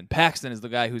Paxton. Paxton is the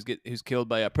guy who's killed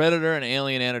by a predator, an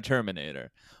alien, and a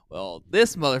Terminator. Well,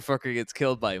 this motherfucker gets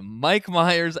killed by Mike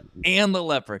Myers and the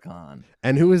Leprechaun.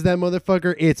 And who is that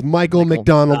motherfucker? It's Michael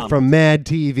McDonald from Mad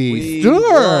TV. We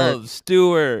Stuart. love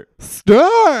Stuart.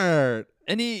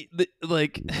 And he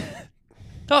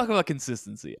talk about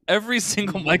consistency. Every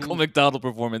single Michael McDonald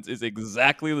performance is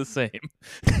exactly the same.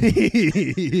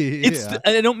 It's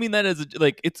I don't mean that as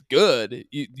it's good.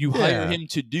 You hire him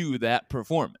to do that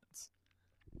performance.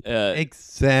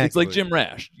 Exactly. It's like Jim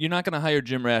Rash. You're not going to hire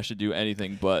Jim Rash to do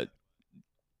anything but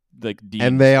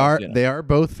and they are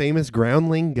both famous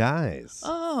Groundling guys.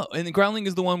 Oh, and the Groundling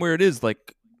is the one where it is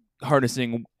like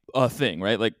harnessing a thing,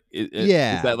 right? Like is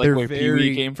that like where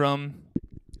Pee-wee came from?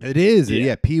 It is.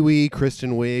 Yeah. Pee-wee,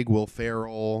 Kristen Wiig, Will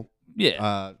Ferrell.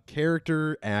 Yeah.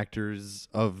 Character actors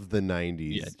of the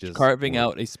 90s. Yeah, just carving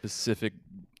out a specific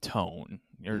tone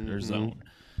or zone.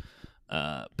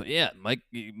 But yeah, Mike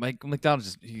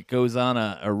McDonald he goes on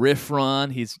a riff run.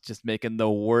 He's just making the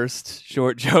worst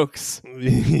short jokes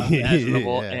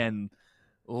imaginable and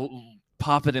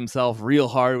popping himself real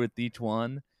hard with each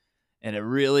one. And it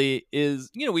really is,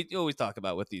 we always talk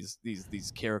about with these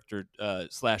character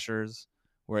slashers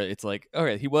where it's like,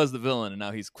 okay, he was the villain and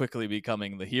now he's quickly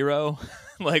becoming the hero.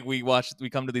 Like we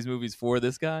come to these movies for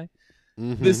this guy.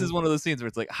 This is one of those scenes where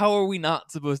it's like, how are we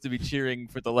not supposed to be cheering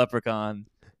for the Leprechaun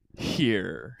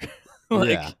here?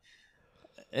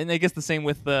 And I guess the same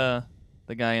with the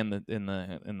guy in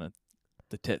the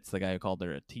tits, the guy who called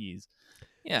her a tease.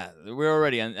 Yeah, we're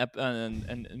already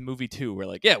on movie 2. We're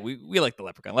like, yeah, we like the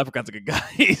Leprechaun. Leprechaun's a good guy.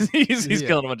 he's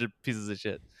killing a bunch of pieces of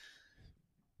shit.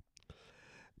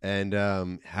 And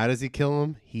how does he kill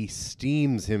him? He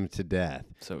steams him to death.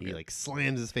 So he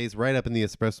slams his face right up in the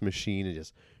espresso machine and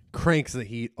just cranks the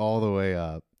heat all the way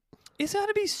up. It's got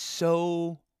to be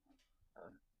so.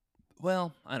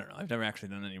 Well, I don't know. I've never actually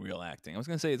done any real acting. I was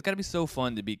gonna say it's got to be so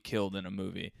fun to be killed in a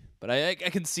movie, but I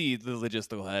can see the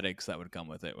logistical headaches that would come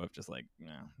with it. With just like,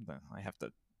 I have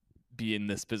to be in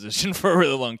this position for a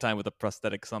really long time with a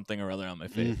prosthetic something or other on my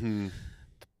face.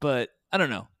 But I don't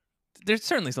know. There's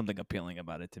certainly something appealing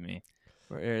about it to me,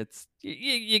 where it's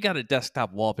you got a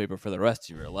desktop wallpaper for the rest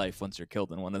of your life once you're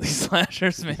killed in one of these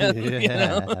slashers,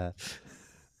 man.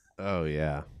 Oh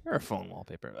yeah, or a phone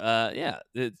wallpaper.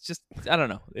 It's just I don't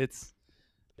know.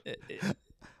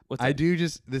 I do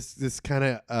just this kind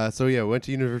of went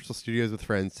to Universal Studios with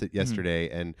friends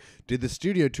yesterday and did the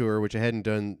studio tour, which I hadn't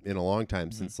done in a long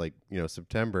time since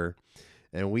September.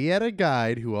 And we had a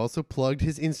guide who also plugged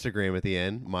his Instagram at the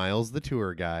end, Miles the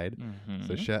tour guide.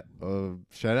 So shout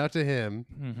out to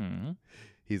him.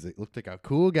 He's looked like a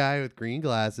cool guy with green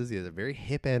glasses. He has a very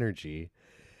hip energy.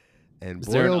 And Is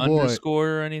boy, there an oh boy, underscore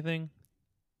or anything?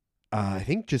 I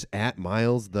think just at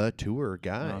Miles the tour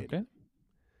guide. Okay.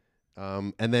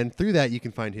 And then through that, you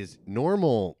can find his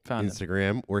normal Found him.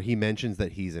 Instagram where he mentions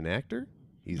that he's an actor,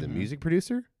 he's a music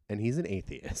producer, and he's an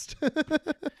atheist.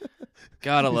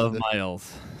 Gotta love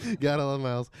Miles. Gotta love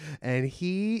Miles. And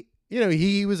he,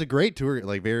 he was a great tour,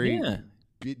 like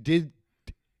did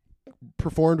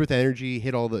performed with energy,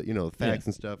 hit all the, facts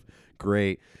and stuff.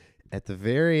 Great. At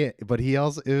the but he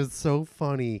also, it was so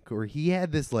funny where he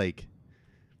had this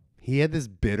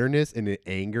bitterness and an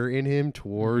anger in him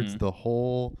towards the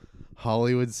whole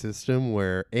Hollywood system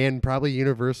and probably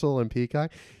Universal and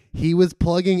Peacock. He was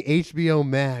plugging HBO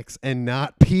Max and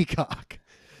not Peacock.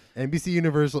 NBC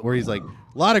Universal, where he's like,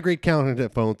 a lot of great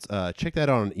content, folks. Check that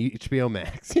out on HBO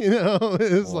Max.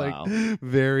 It's like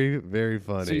very, very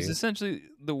funny. So he's essentially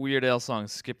the Weird Al song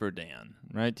 "Skipper Dan,"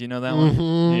 right? Do you know that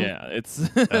one? Yeah, it's.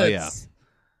 Yeah.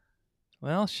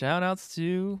 Well, shout outs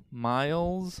to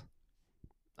Miles.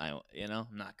 I'm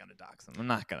not gonna dox him. I'm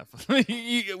not gonna.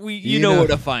 you know where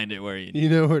to find it. You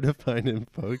know where to find him,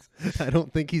 folks. I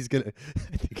think he's gonna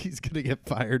get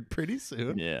fired pretty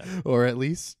soon. Yeah, or at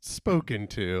least spoken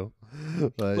to.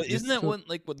 But isn't that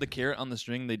what the carrot on the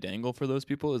string they dangle for those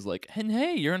people is like? And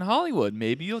hey, you're in Hollywood.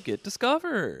 Maybe you'll get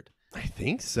discovered. I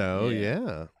think so.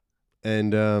 Yeah.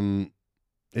 And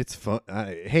it's fun.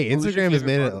 Hey, Instagram has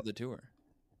made it the tour.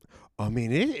 I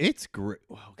mean, it's great.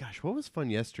 Oh gosh, what was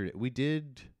fun yesterday? It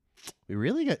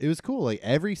was cool. Like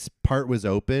every part was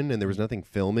open and there was nothing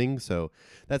filming. So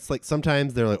that's like,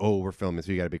 sometimes they're like, oh, we're filming,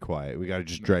 so you got to be quiet. We got to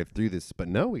just drive through this. But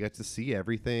no, we got to see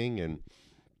everything. And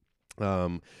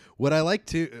what I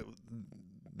like it's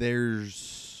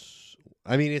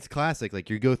classic.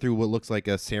 Like you go through what looks like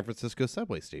a San Francisco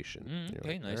subway station.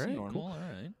 Okay, like, nice and normal. Cool. All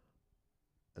right.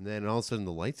 And then all of a sudden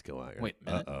the lights go out. Wait a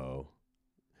minute. Uh-oh.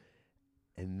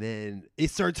 And then it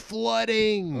starts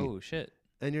flooding. Oh shit!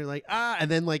 And you're like,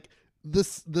 and then like the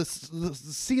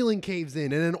ceiling caves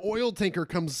in, and an oil tanker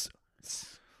comes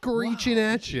screeching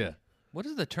at you. What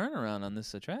is the turnaround on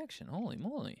this attraction? Holy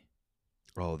moly!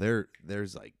 Oh, they're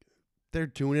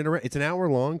doing it around. It's an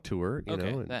hour-long tour,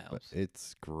 that helps.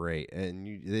 It's great, and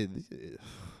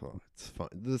it's fun.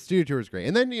 The studio tour is great,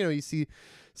 and then you see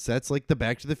sets like the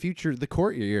Back to the Future, the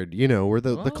courtyard, where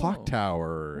the clock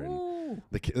tower and.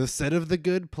 The set of The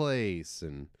Good Place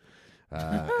and the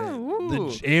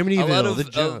Amityville, a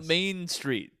lot of main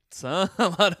streets, huh? a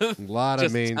lot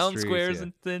of main town streets, squares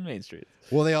and thin main streets.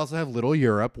 Well, they also have Little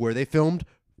Europe where they filmed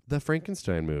the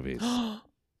Frankenstein movies.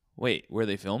 Wait, where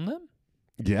they filmed them?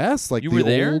 Yes, like you were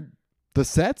there. The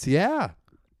sets, yeah.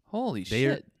 Holy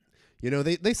shit!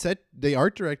 They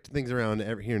art direct things around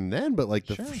here and then, but like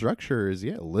the structure is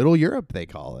Little Europe they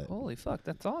call it. Holy fuck,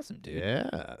 that's awesome, dude.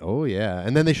 Yeah. Oh yeah.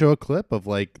 And then they show a clip of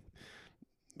like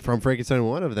from Frankenstein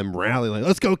 1 of them rally like,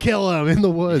 let's go kill him in the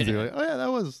woods. You're like, oh yeah,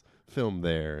 that was filmed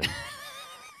there.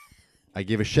 I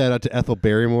give a shout out to Ethel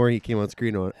Barrymore. He came on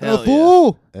screen and went,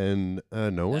 Ethel! Yeah. And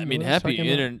no one. I mean, happy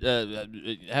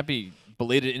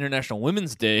belated International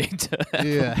Women's Day to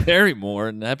Ethel Barrymore,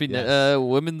 and happy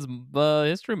Women's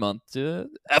History Month to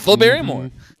Ethel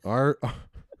Barrymore. Our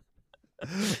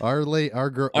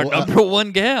girl, our number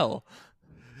one gal.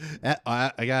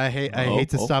 I hate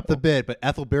to stop the bit, but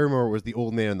Ethel Barrymore was the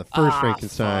old man in the first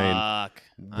Frankenstein. Fuck.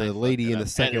 The lady in the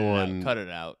second one. Cut it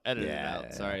out. Edit it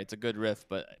out. Sorry, it's a good riff,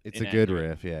 but it's a good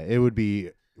riff. Yeah, it would be.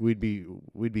 We'd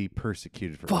be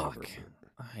persecuted for. Fuck.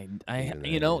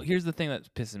 Here's the thing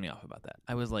that pisses me off about that.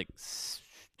 I was like,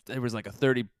 there was like a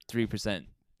 33%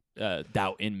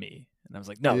 doubt in me, and I was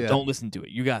like, no, don't listen to it.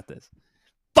 You got this.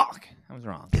 Fuck, I was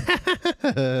wrong.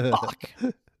 Fuck.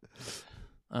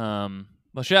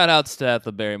 Well, shout outs to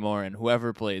Ethel Barrymore and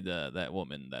whoever played that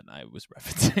woman that I was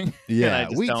referencing. Yeah,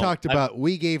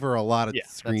 we gave her a lot of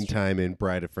screen time in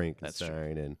Bride of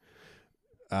Frankenstein, and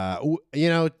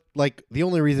like the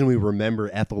only reason we remember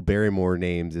Ethel Barrymore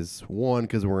names is one,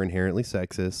 because we're inherently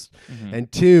sexist,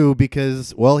 and two,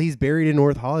 because he's buried in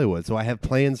North Hollywood, so I have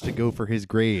plans to go for his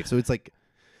grave. So it's like,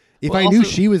 if I knew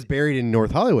she was buried in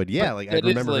North Hollywood, I'd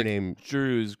remember her name.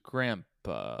 Drew's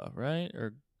grandpa, right?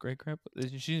 Or great grandpa?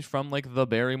 Is she from like the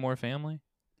Barrymore family?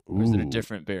 Or is it a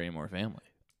different Barrymore family?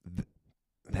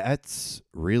 That's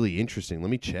really interesting. Let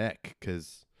me check,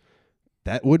 because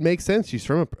that would make sense. She's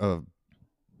from a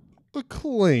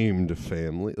acclaimed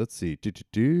family. Let's see.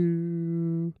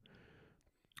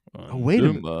 Oh, wait a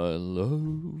minute. My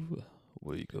love,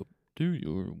 wake up to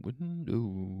your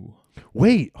window.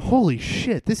 Wait, holy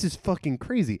shit. This is fucking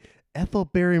crazy. Ethel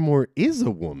Barrymore is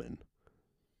a woman.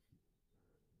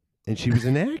 And she was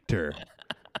an actor.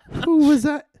 Who was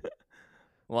that?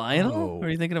 Lionel? Are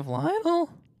you thinking of Lionel?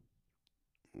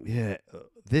 Yeah,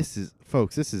 this is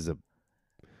a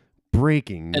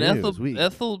breaking And news.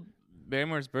 Ethel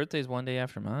Barrymore's birthday is one day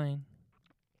after mine.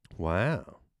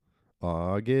 Wow.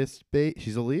 August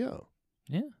she's a Leo.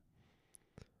 Yeah.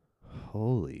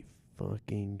 Holy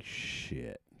fucking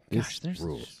shit. Gosh, This there's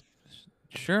rules.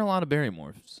 sure a lot of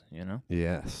Barrymores, you know?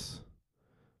 Yes.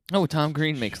 Oh, Tom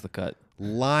Green makes the cut.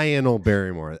 Lionel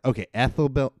Barrymore. Okay, Ethel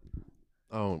Bell.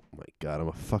 Oh my god, I'm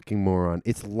a fucking moron.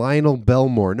 It's Lionel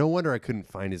Belmore. No wonder I couldn't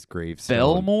find his gravestone.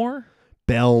 Belmore?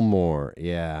 Belmore,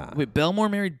 yeah. Wait, Belmore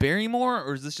married Barrymore,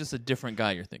 or is this just a different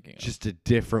guy you're thinking of? Just a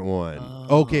different one.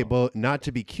 Oh. Okay, but not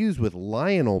to be accused with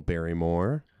Lionel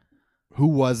Barrymore, who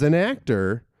was an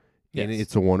actor in Yes.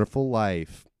 It's a Wonderful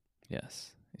Life.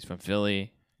 Yes. He's from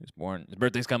Philly. He was born. His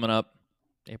birthday's coming up,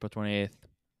 April 28th.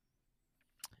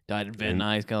 Died in Van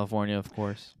Nuys, California, of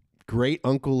course. Great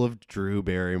uncle of Drew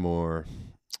Barrymore.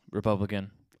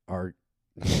 Republican.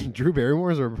 Drew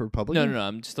Barrymore's a Republican? No.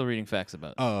 I'm still reading facts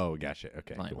about it. Oh, gotcha.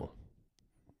 Okay, Lionel. cool.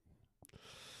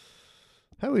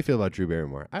 How do we feel about Drew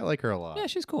Barrymore? I like her a lot. Yeah,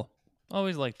 she's cool.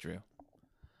 Always liked Drew.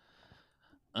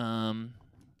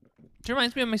 She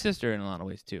reminds me of my sister in a lot of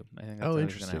ways too. I think that's always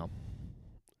interesting. gonna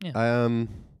help.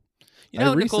 You I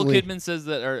know, recently- Nicole Kidman says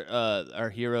that our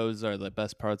heroes are the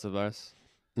best parts of us.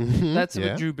 That's yeah.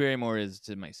 what Drew Barrymore is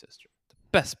to my sister. The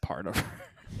best part of her.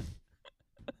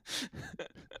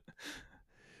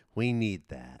 We need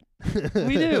that.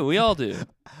 We do. We all do.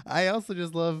 I also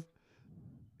just love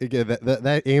again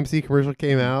that AMC commercial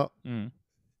came out. Mm.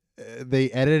 They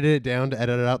edited it down to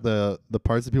edit out the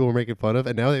parts that people were making fun of,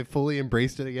 and now they fully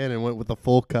embraced it again and went with the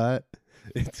full cut.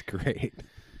 It's great.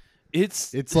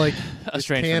 It's like a it's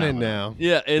strange canon phenomenon. now.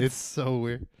 Yeah, It's so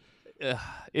weird.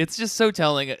 It's just so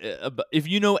telling. If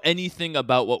you know anything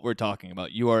about what we're talking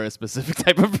about, you are a specific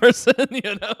type of person.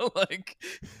 You know, like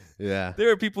Yeah. there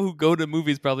are people who go to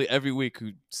movies probably every week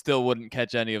who still wouldn't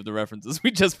catch any of the references we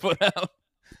just put out.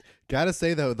 Gotta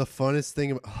say though, the funnest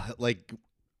thing, like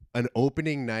an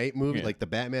opening night movie, Yeah. like the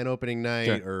Batman opening night,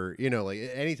 Sure. or like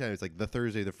anytime it's like the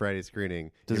Thursday, the Friday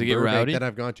screening. Does in it get Burbank rowdy? That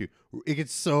I've gone to, it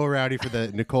gets so rowdy for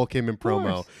the Nicole Kidman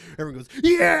promo. course. Everyone goes,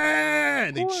 yeah,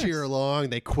 and they course. cheer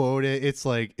along, they quote it. It's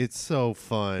like it's so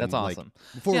fun. That's Like, awesome.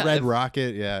 before Yeah, Red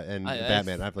Rocket, and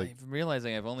Batman, I'm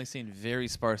realizing I've only seen very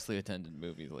sparsely attended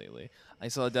movies lately. I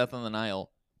saw Death on the Nile,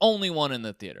 only one in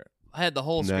the theater. I had the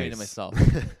whole screen to Nice. myself.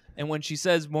 And when she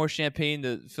says more champagne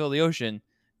to fill the ocean,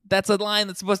 that's a line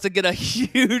that's supposed to get a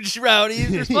huge rowdy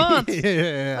response.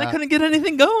 yeah. I couldn't get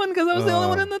anything going because I was the only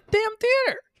one in the damn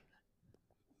theater.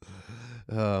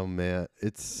 Oh man,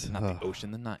 it's Not the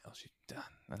ocean, the Nile. She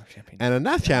not champagne. and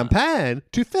enough champagne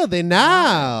to fill the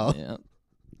Nile. Yeah.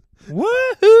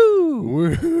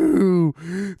 Woohoo!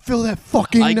 Woohoo! Fill that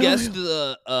fucking I Nile. guessed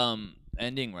the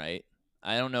ending right.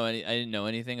 I don't know any. I didn't know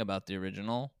anything about the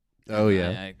original. Oh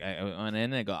yeah. I went in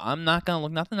and I go, I'm not gonna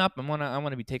look nothing up. I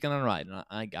want to be taken on a ride, and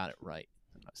I got it right.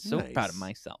 I was so proud of Nice.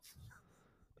 myself.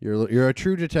 You're a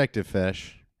true detective,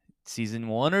 Fesh. Season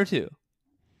 1 or 2?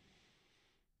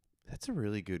 That's a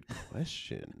really good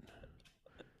question.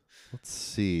 Let's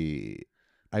see.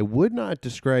 I would not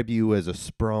describe you as a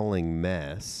sprawling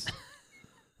mess.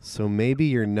 So maybe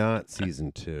you're not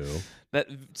season 2. That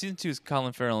season 2 is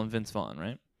Colin Farrell and Vince Vaughn,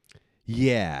 right?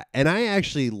 Yeah, and I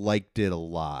actually liked it a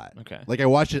lot. Okay. Like I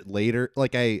watched it later.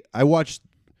 Like I watched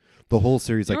the whole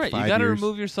series You're like right. 5 You got to years.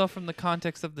 remove yourself from the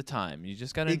context of the time. You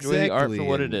just got to enjoy the art for Exactly,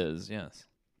 what and- it is. Yes.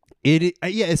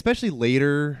 Yeah, especially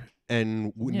later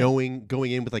and Yeah.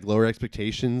 going in with like lower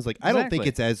expectations. Like I don't think Exactly.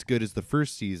 it's as good as the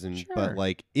first season, Sure. but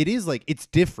like it is like it's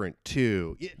different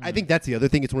too. I think that's the other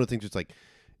thing. It's one of the things. It's like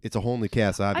it's a whole new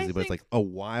cast, obviously, but it's think- like a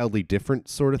wildly different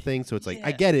sort of thing. So it's like I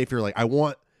Yeah. get it if you're like I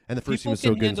want, and the first People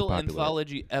season was so can good and so handle popular.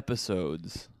 anthology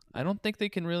episodes. I don't think they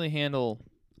can really handle.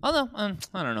 Although I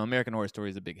don't know, American Horror Story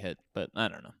is a big hit, but I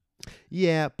don't know.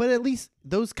 Yeah, but at least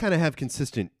those kind of have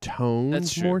consistent tones.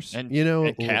 That's true. More, And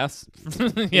and casts,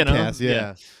 cast,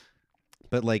 yeah.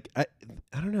 But like I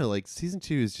don't know. Like season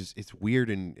 2 is just it's weird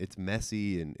and it's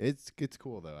messy and it's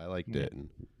cool though. I liked Yeah. it. And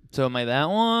So am I that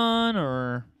one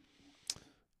or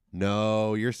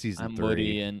no, you're season I'm 3.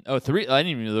 Woody and 3? I didn't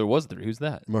even know there was 3. Who's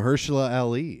that? Mahershala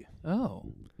Ali. Oh,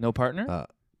 no partner.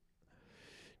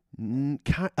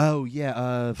 Oh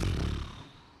yeah.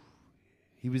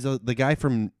 He was the guy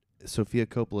from Sofia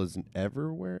Coppola's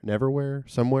Neverwhere,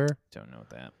 somewhere. Don't know what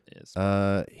that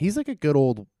is. He's like a good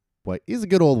old white. He's a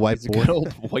good old white He's a boy. good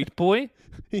old white boy.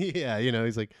 Yeah,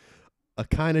 he's like a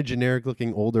kind of generic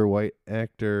looking older white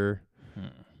actor.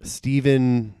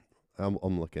 Steven, I'm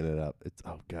looking it up. It's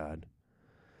oh god.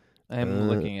 I'm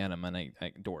looking at him and I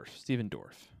Dorff. Steven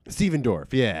Dorff. Steven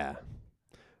Dorff, yeah.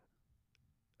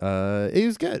 He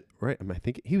was good, right? I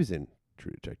think he was in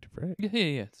True Detective, right?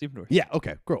 Yeah. Stephen Dorff. Yeah.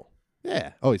 Okay. Cool.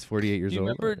 Yeah. Oh, he's 48 years Do you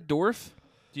old. remember Dorff?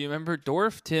 Do you remember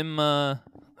Dorff? Tim.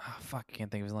 Fuck, I can't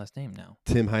think of his last name now.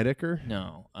 Tim Heidecker?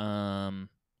 No.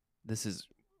 This is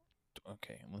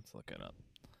okay. Let's look it up.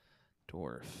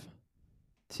 Dorff.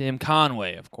 Tim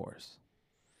Conway, of course.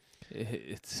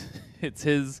 It's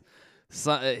his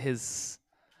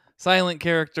silent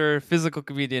character, physical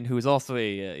comedian who is also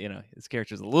his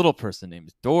character is a little person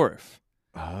named Dorff.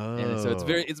 Oh. And so it's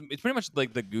pretty much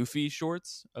like the Goofy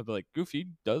shorts of like Goofy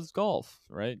does golf,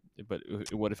 right? But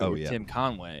what if it were Tim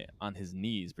Conway on his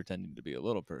knees pretending to be a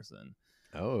little person?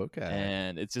 Oh, okay.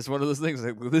 And it's just one of those things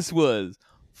like this was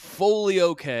fully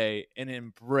okay and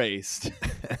embraced.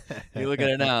 You look at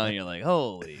it now and you're like,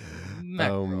 holy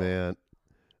mackerel. Oh, man.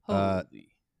 Holy.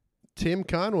 Tim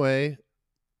Conway,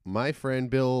 my friend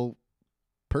Bill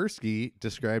Persky,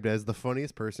 described as the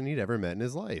funniest person he'd ever met in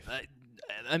his life.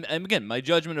 And again, my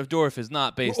judgment of Dorff is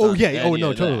not based on. Oh yeah. Oh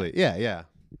no, totally. That. Yeah.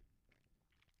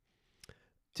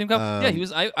 Tim Conway. He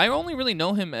was. I only really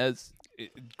know him as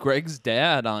Greg's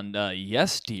dad on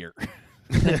Yes Dear,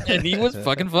 and he was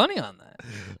fucking funny on that.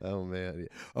 Oh man.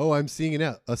 Oh, I'm seeing it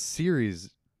now. A series,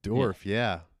 Dorff.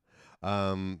 Yeah.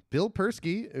 Bill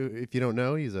Persky, if you don't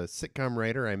know, he's a sitcom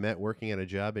writer I met working at a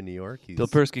job in New York. Bill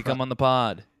Persky, come on the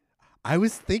pod. I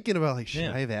was thinking about like,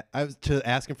 I was to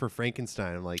ask him for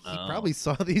Frankenstein. I'm like, he probably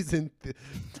saw these in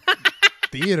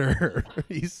theater.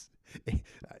 He's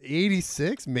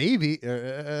 86, maybe.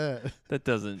 That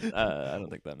doesn't. I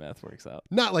don't think that math works out.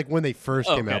 Not like when they first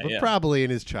came out, but probably in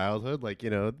his childhood. Like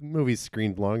movies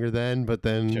screened longer then, but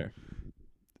then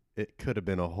it could have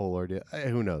been a whole ordeal.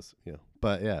 Who knows?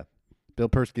 But yeah, Bill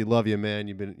Persky, love you, man.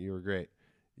 You were great.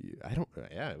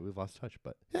 We've lost touch,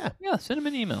 but yeah. Send him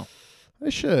an email. I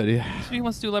should. Yeah. So he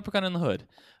wants to do Leprechaun in the Hood.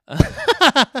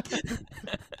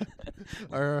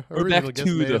 Or back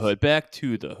to the hood. Back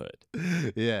to the hood.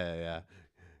 Yeah.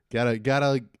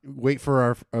 Gotta wait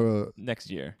for our next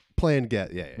year planned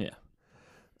get. Yeah.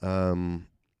 I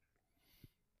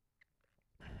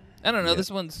don't know. This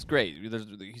one's great.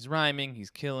 He's rhyming. He's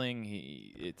killing.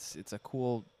 It's a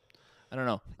cool. I don't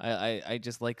know. I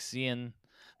just like seeing.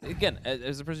 Again,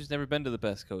 as a person who's never been to the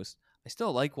Best Coast, I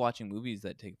still like watching movies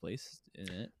that take place in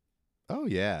it. Oh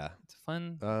yeah, it's a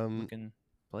fun looking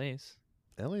place.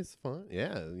 LA's fun.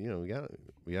 Yeah, we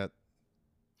got.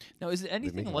 Now, is it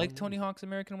anything like Tony Hawk's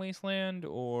American Wasteland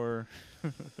or?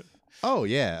 Oh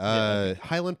yeah,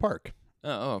 Highland Park.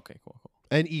 Oh, okay, cool.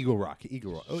 And Eagle Rock.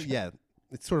 Oh yeah,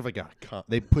 it's sort of like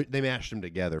they mashed them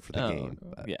together for the game.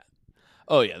 But. Yeah.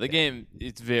 Oh yeah, the game.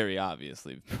 It's very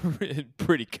obviously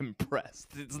pretty compressed.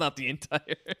 It's not the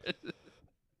entire.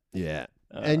 Yeah,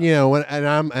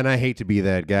 and I hate to be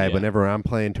that guy, but whenever I'm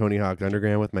playing Tony Hawk's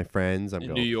Underground with my friends, I'm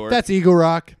going New York. That's Eagle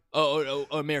Rock. Oh,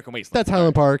 American Wasteland. That's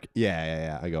Highland Park.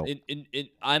 Yeah. I go.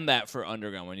 I'm that for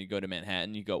Underground. When you go to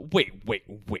Manhattan, you go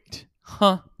wait,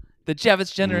 huh? The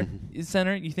Javits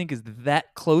Center, you think is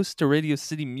that close to Radio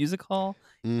City Music Hall?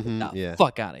 Get the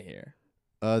fuck out of here.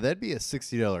 That'd be a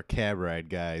 $60 cab ride,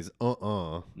 guys.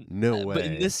 No way. But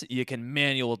in this, you can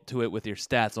manual to it with your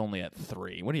stats only at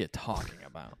 3. What are you talking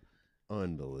about?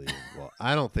 Unbelievable.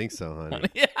 I don't think so, honey.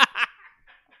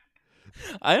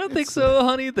 I don't think so,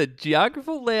 honey. The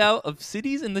geographical layout of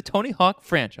cities in the Tony Hawk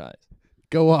franchise.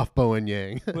 Go off, Bo and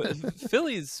Yang.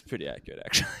 Philly's pretty accurate,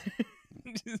 actually.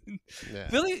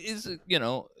 Philly is,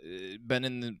 been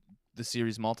in the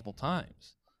series multiple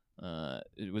times.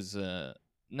 It was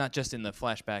not just in the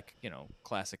flashback,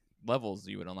 classic levels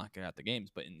you would unlock it at the games,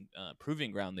 but in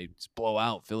Proving Ground, they just blow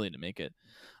out Philly to make it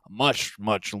a much,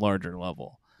 much larger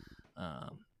level. I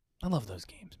love those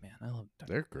games, man.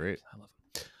 They're great. I love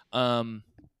them.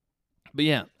 But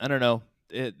yeah, I don't know.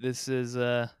 This is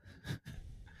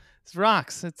it's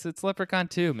rocks. It's Leprechaun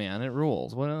 2, man. It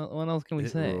rules. What else can we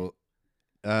say?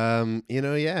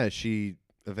 She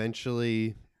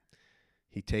eventually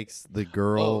he takes the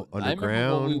girl underground. I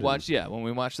remember when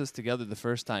we watched this together the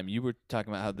first time, you were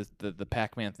talking about how the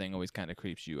Pac-Man thing always kind of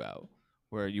creeps you out,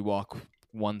 where you walk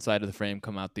one side of the frame,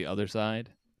 come out the other side,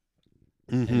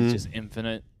 and it's just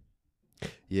infinite.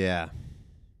 Yeah.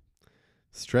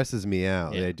 Stresses me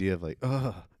out. The idea of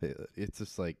it's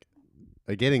just like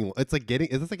it's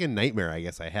like a nightmare I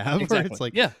guess I have. Exactly. Where it's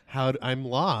like how I'm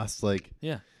lost.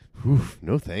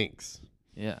 No thanks.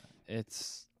 Yeah,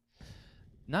 it's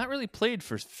not really played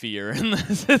for fear in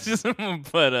this,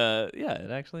 but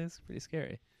it actually is pretty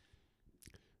scary.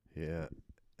 Yeah,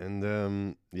 and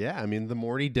the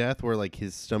Morty death where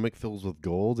his stomach fills with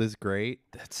gold is great.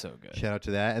 That's so good. Shout out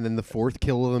to that. And then the fourth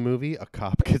kill of the movie, a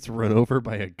cop gets run over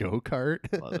by a go-kart.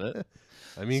 Love it.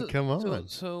 Come on.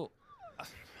 So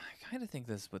kind of think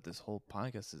this is what this whole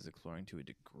podcast is exploring to a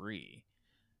degree,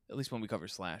 at least when we cover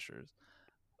slashers.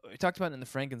 We talked about it in the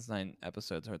Frankenstein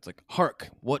episodes where it's like, hark,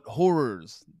 what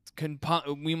horrors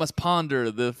we must ponder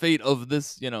the fate of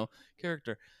this,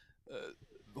 character.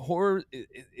 Horror,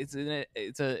 it's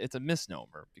a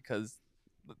misnomer because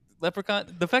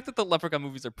Leprechaun. The fact that the Leprechaun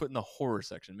movies are put in the horror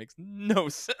section makes no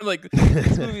sense. Like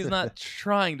this movie is not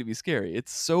trying to be scary.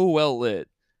 It's so well lit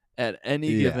at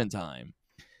any given time.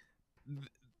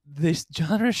 This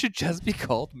genre should just be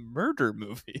called murder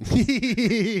movie.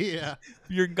 Yeah.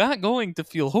 You're not going to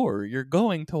feel horror. You're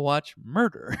going to watch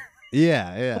murder.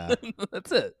 Yeah.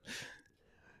 That's it.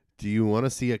 Do you want to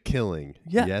see a killing?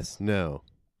 Yeah. Yes, no.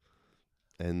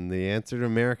 And the answer to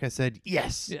America said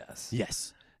yes.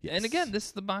 Yes. And again, this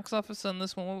is the box office on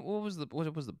this one. What was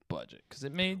the budget? Because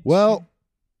it made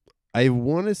I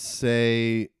want to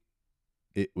say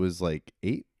it was like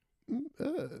 8.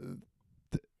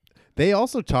 They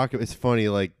also talk. It's funny,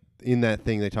 like in that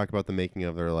thing they talk about the making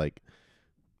of. They're like,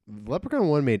 Leprechaun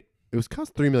 1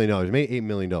 cost $3 million. It made $8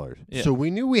 million. Yeah. So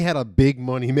we knew we had a big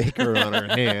money maker on our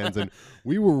hands, and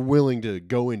we were willing to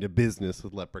go into business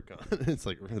with Leprechaun. It's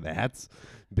like, that's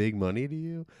big money to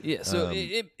you? Yeah. So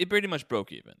it pretty much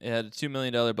broke even. It had a $2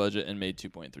 million budget and made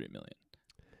 $2.3 million.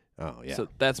 Oh yeah. So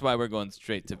that's why we're going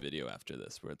straight to video after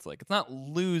this, where it's like it's not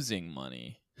losing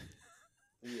money.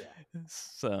 Yeah.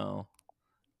 So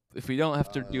if we don't have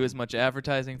to do as much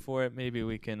advertising for it, maybe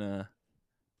we can,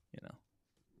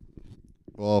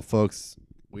 Well, folks,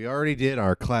 we already did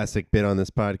our classic bit on this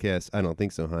podcast. I don't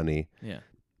think so, honey. Yeah.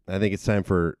 I think it's time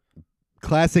for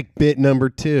classic bit number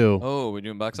 2. Oh, we're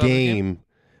doing box office game?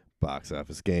 Box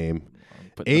office game.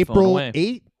 April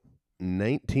 8,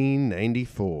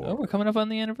 1994. Oh, we're coming up on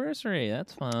the anniversary.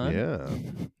 That's fun. Yeah.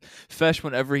 Fesh,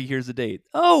 whenever he hears a date.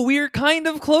 Oh, we're kind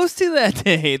of close to that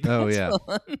date. Oh, That's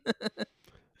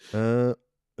yeah.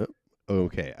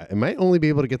 Okay. I might only be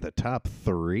able to get the top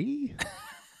 3.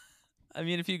 I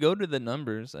mean, if you go to the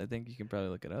numbers, I think you can probably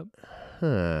look it up.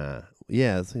 Huh.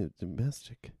 Yeah, let's see.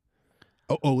 Domestic.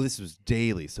 Oh, this was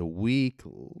daily, so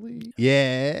weekly.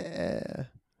 Yeah.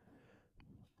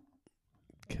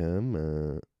 Come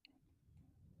on.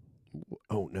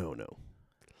 Oh, no.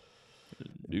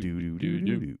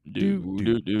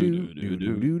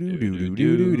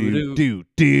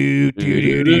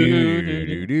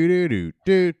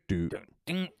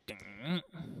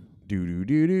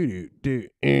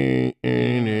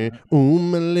 Ooh,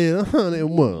 my little honey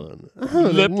one.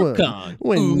 Leprechaun.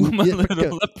 Ooh, my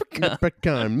little leprechaun.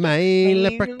 Leprechaun, my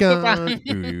leprechaun.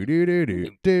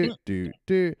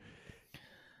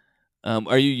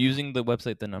 Are you using the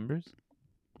website The Numbers?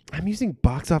 I'm using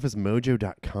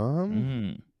boxofficemojo.com.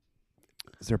 Mm.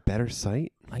 Is there a better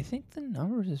site? I think The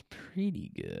Numbers is pretty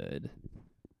good.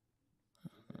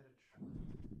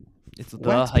 It's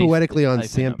wax poetically on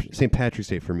St. Patrick's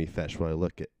Day for me, Fesh, while I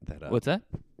look at that up. What's that?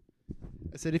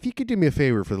 I said, if you could do me a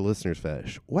favor for the listeners,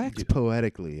 Fesh, wax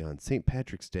poetically on St.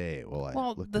 Patrick's Day while I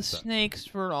look the this up.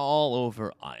 snakes were all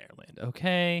over Ireland,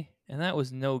 okay? And that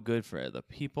was no good for the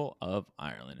people of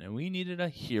Ireland. And we needed a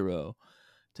hero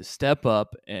to step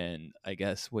up and, I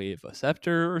guess, wave a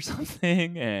scepter or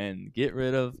something and get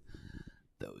rid of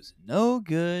those no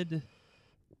good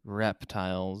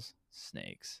reptiles,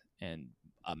 snakes. And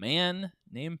a man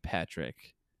named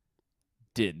Patrick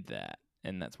did that.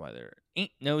 And that's why there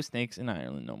ain't no snakes in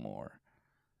Ireland no more.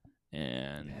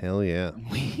 And hell yeah.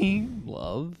 We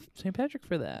love St. Patrick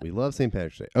for that. We love St.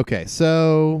 Patrick's Day. Okay,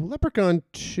 so Leprechaun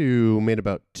 2 made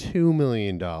about $2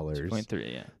 million.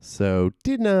 2.3, yeah. So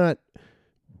did not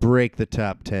break the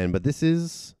top 10, but this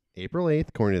is April 8th,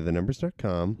 according to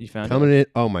thenumbers.com. You found coming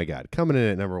it? Oh my God. Coming in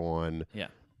at number 1. Yeah.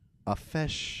 A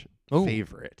Fesh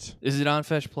favorite. Is it on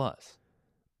Fesh Plus?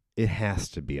 It has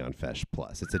to be on Fesh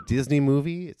Plus. It's a Disney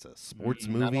movie. It's a sports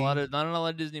movie. Not a lot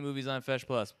of Disney movies on Fesh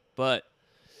Plus, but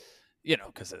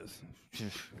because of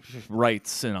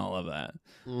rights and all of that.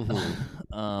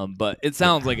 Mm-hmm. But it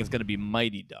sounds like it's going to be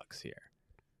Mighty Ducks here.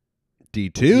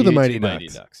 D2, the Mighty Ducks. Mighty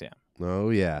Ducks, yeah. Oh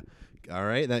yeah. All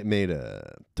right, that made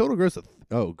a total gross of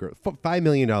 $5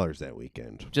 million that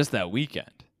weekend. Just that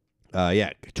weekend.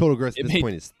 Yeah. Total gross at this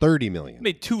point is $30 million. It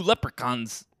made 2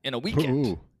 Leprechauns in a weekend.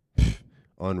 Ooh.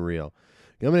 Unreal.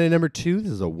 Coming in at number 2,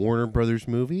 this is a Warner Brothers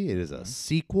movie. It is a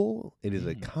sequel. It is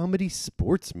a comedy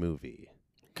sports movie.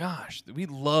 Gosh, we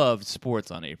loved sports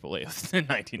on April 8th in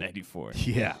 1994.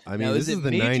 Yeah, I mean, now, this is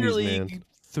the Major 90s, League man.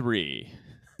 3.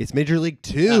 It's Major League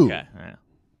 2. Okay. Yeah.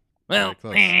 Well,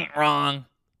 wrong.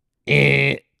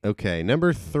 Okay,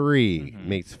 number 3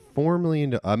 makes $4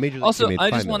 million. Major League also, 2 made I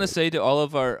 $5 just want to say to all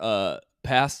of our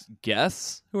past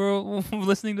guests who are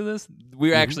listening to this,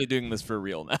 we're actually doing this for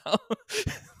real now.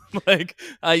 Like,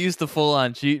 I used to full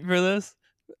on cheat for this.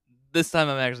 This time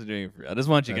I'm actually doing it for real. I just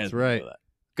want you guys to know that.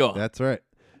 Go on. That's right.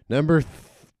 Number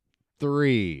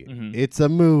 3. Mhm. It's a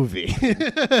movie.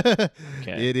 Okay.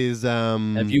 It is.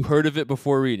 Have you heard of it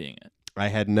before reading it? I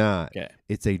had not. Okay.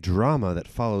 It's a drama that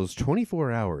follows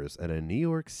 24 hours at a New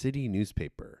York City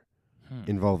newspaper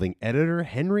involving editor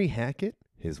Henry Hackett,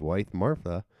 his wife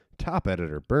Martha, top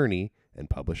editor Bernie, and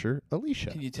publisher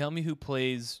Alicia. Can you tell me who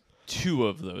plays 2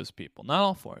 of those people? Not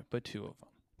all 4, but 2 of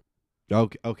them.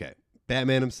 Okay.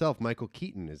 Batman himself, Michael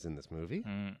Keaton, is in this movie,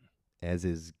 as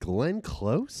is Glenn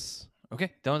Close.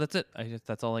 Okay, no, that's it.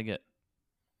 That's all I get.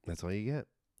 That's all you get.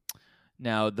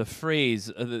 Now, the phrase,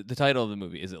 the title of the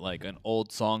movie, is it like an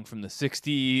old song from the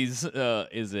 60s?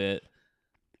 Is it?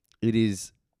 It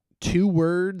is 2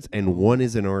 words and 1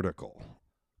 is an article.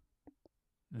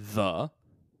 The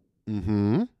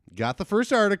Got the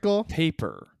first article.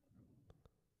 Paper.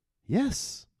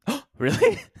 Yes.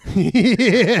 Really?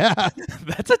 Yeah.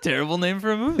 That's a terrible name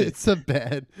for a movie. It's a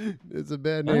bad name.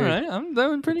 All right, I'm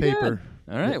doing pretty Paper.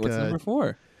 good. All right, what's number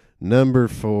 4? Number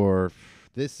 4.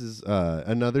 This is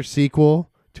another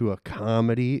sequel to a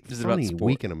comedy. Is it about funny sport?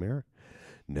 Week in America.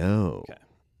 No. Okay.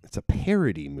 It's a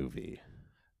parody movie.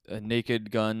 A Naked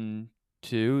Gun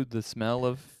 2, The Smell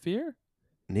of Fear?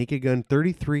 Naked Gun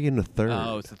 33 and a third.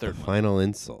 Oh, it's the third one. Final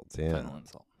Insult. Yeah. Final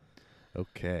Insult.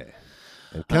 Okay.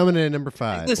 And coming in at number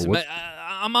 5. Listen,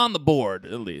 I'm on the board,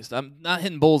 at least. I'm not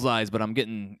hitting bullseyes, but I'm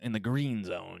getting in the green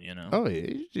zone, you know? Oh,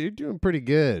 you're doing pretty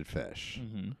good, Fish.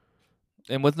 Mm-hmm.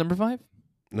 And what's number 5?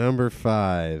 Number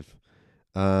 5.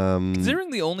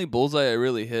 Considering the only bullseye I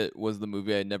really hit was the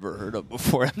movie I'd never heard of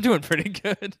before, I'm doing pretty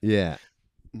good. Yeah.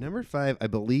 Number 5, I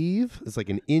believe, is like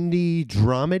an indie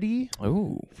dramedy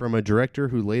from a director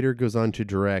who later goes on to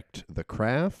direct The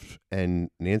Craft and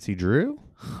Nancy Drew.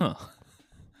 Huh.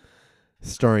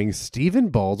 Starring Stephen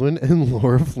Baldwin and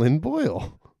Laura Flynn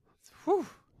Boyle. Whew.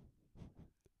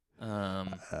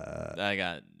 I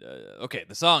got okay.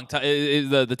 The song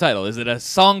is the title. Is it a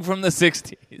song from the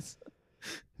 60s?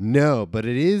 No, but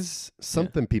it is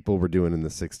something people were doing in the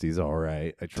 60s. All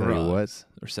right, I tell you what.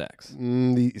 Or sex.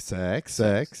 The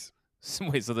sex.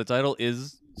 Wait, so the title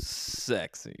is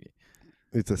sexy.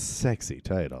 It's a sexy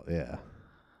title. Yeah.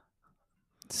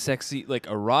 Sexy, like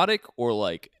erotic or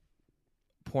like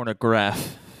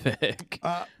pornographic?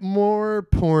 More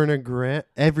pornographic.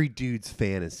 Every dude's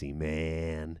fantasy,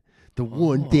 man. The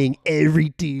one thing every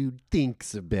dude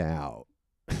thinks about.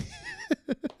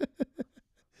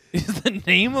 Is the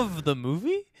name of the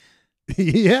movie?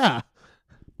 Yeah.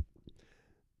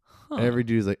 Huh. Every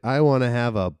dude's like, I want to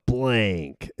have a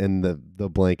blank. And the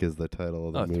blank is the title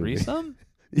of the movie. Threesome?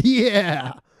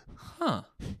 Yeah. Huh.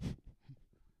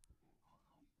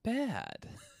 Bad.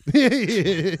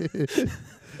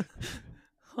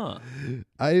 Huh.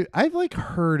 I've like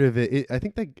heard of it. I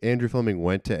think that Andrew Fleming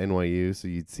went to NYU, so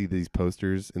you'd see these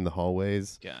posters in the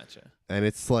hallways. Gotcha. And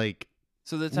it's like,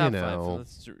 so the top 5,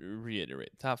 let's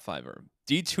reiterate. Top 5 are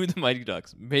D2 the Mighty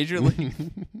Ducks, Major League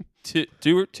 2,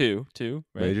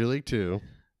 right? Major League 2.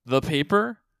 The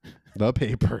Paper. The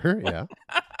Paper, yeah.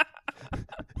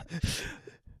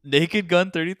 Naked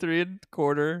Gun 33 and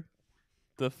quarter.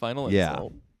 The Final Yeah.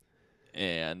 Insult.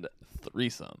 And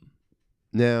Threesome.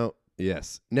 Now,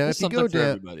 yes. Now, There's if you go something for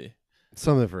down, everybody.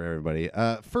 something for everybody.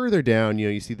 Further down,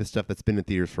 you see the stuff that's been in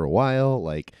theaters for a while,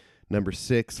 like number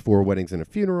 6, 4 Weddings and a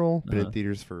Funeral, been in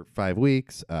theaters for 5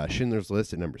 weeks. Schindler's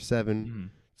List at number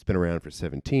 7. It's been around for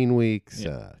 17 weeks.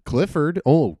 Yeah. Clifford,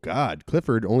 oh God,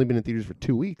 Clifford only been in theaters for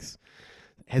 2 weeks.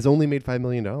 Has only made $5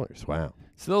 million. Wow.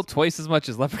 Still twice as much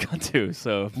as Leprechaun 2.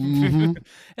 So, Mhm.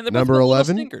 and they're Number both little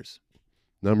 11? stinkers.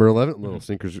 Number 11, Little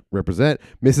Stinkers represent.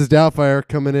 Mrs. Doubtfire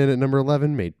coming in at number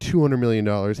 11, made $200 million.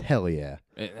 Hell yeah.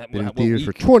 Been in theaters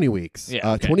for 20 weeks.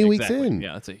 Yeah, 20 weeks exactly. in.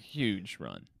 Yeah, that's a huge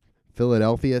run.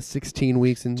 Philadelphia, 16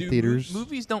 weeks in theaters.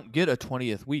 Movies don't get a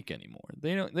 20th week anymore.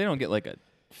 They don't get like a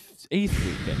 8th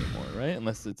week anymore, right?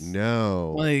 Unless it's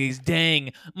No. one of these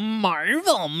dang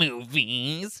Marvel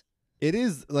movies. It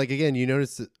is, like, again, you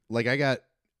notice, that, like, I got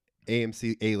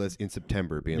AMC A-List in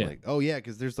September being like, oh, yeah,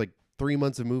 because there's, like, 3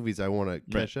 months of movies I want to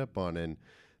catch up on, and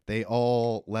they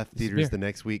all left theaters the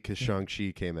next week because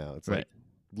Shang-Chi came out. It's like,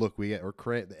 look,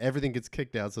 everything gets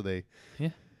kicked out, so they,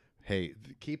 hey,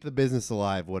 keep the business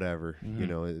alive, whatever. You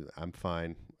know, I'm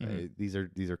fine. These are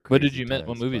crazy What did you miss? times,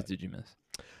 What movies did you miss?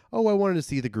 Oh, I wanted to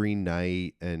see The Green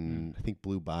Knight, and I think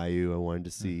Blue Bayou I wanted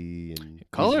to see. And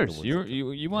Colors.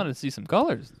 You wanted to see some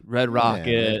colors. Red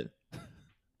Rocket.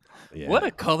 Yeah. What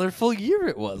a colorful year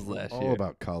it was last year. All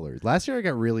about colors. Last year I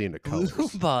got really into colors. Blue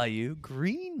Bayou,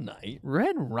 Green Knight,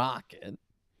 Red Rocket.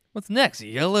 What's next?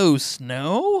 Yellow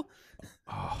Snow?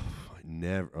 Oh,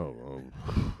 Never. Oh.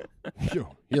 you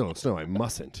don't know. I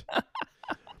mustn't.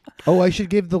 Oh, I should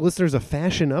give the listeners a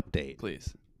fashion update.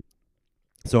 Please.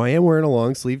 So I am wearing a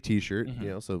long sleeve T-shirt.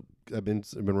 Mm-hmm. So I've been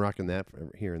rocking that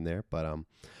here and there. But I'm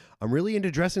really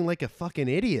into dressing like a fucking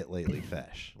idiot lately,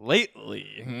 Fesh. Lately,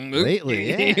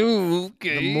 yeah.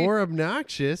 Okay. The more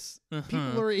obnoxious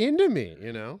people are into me.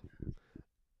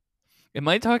 Am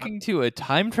I talking to a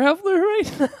time traveler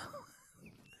right now?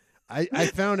 I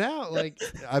found out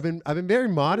I've been very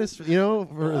modest, for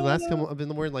the last couple. I've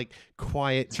been wearing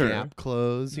quiet Gap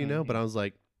clothes, But I was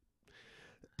like,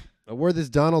 I wore this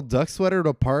Donald Duck sweater to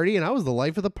a party, and I was the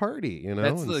life of the party,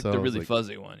 That's and the really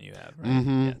fuzzy one you have, right?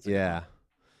 Mm-hmm, yeah.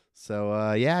 So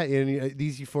and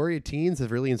these Euphoria teens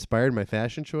have really inspired my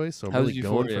fashion choice. So I'm How's really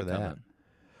going Euphoria for that. coming?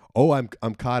 Oh, I'm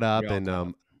caught up, You're all and caught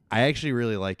up. I actually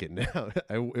really like it now.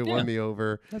 It won me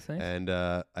over. That's nice. And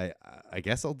I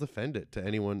guess I'll defend it to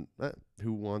anyone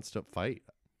who wants to fight,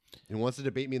 who wants to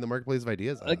debate me in the marketplace of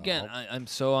ideas. Again, I'm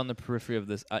so on the periphery of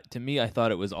this. To me, I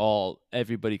thought it was all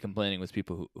everybody complaining was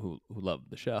people who loved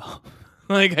the show.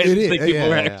 I didn't think people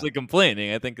were actually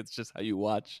complaining. I think it's just how you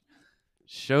watch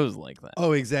shows like that.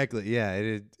 Oh, exactly.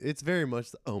 Yeah, it's very much.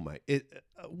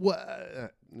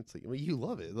 What? It's like, well, you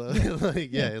love it.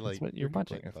 That's what you're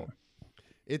watching it for.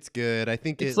 It's good. I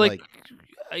think it's I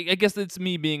guess it's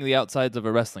me being the outsides of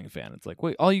a wrestling fan. It's like,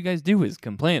 wait, all you guys do is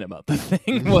complain about the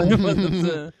thing.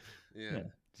 Yeah.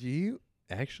 Do you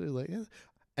actually like it?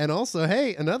 And also,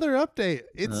 hey, another update.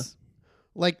 It's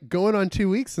going on 2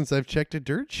 weeks since I've checked a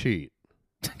dirt sheet.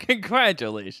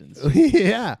 Congratulations.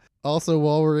 Yeah. Also,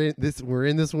 while we're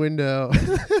in this window,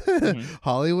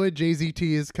 Hollywood JZT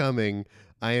is coming.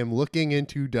 I am looking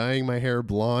into dyeing my hair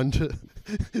blonde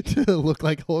to look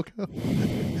like Hulk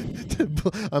Hogan.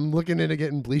 I'm looking into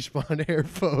getting bleach blonde hair,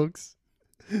 folks.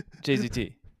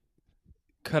 JZT,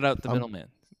 cut out the middleman.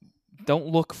 Don't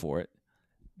look for it.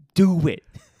 Do it.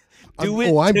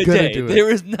 I'm today. Gonna do it. There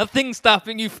is nothing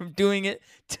stopping you from doing it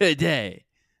today.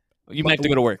 You might have to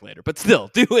go to work later, but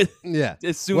still, do it. Yeah,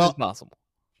 as soon as possible.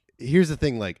 Here's the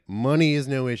thing: money is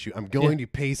no issue. I'm going to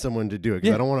pay someone to do it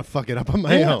because I don't want to fuck it up on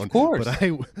my own. Of course, but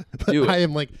I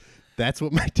am that's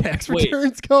what my tax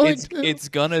return's going to. It's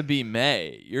gonna be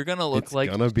May. You're gonna look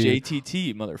like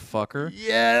JTT, motherfucker.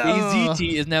 Yeah,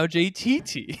 AZT is now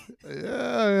JTT.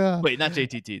 Yeah. Wait, not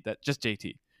JTT. That just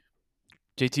JT.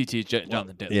 JTT,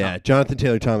 Jonathan Taylor. Yeah, Thomas. Jonathan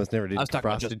Taylor Thomas never did I was talking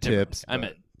frosted about tips. I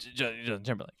meant Justin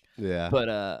Timberlake. Yeah,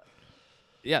 but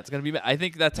yeah, it's gonna be. I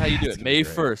think that's how you do it. May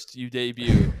 1st, you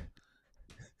debut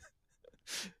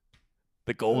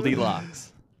the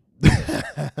Goldilocks.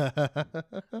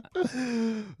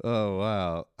 Oh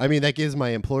wow! I mean, that gives my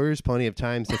employers plenty of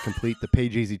time to complete the Pay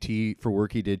JZT for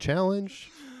Work He Did challenge.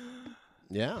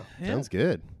 Yeah, sounds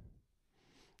good.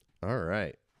 All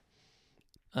right.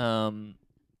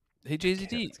 Hey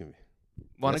JZT,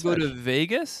 want to go to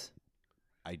Vegas?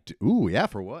 I do. Ooh, yeah.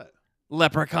 For what?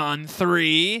 Leprechaun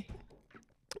 3.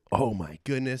 Oh my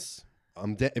goodness!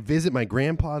 Visit my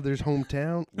grandfather's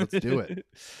hometown. Let's do it.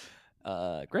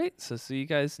 Great. So see you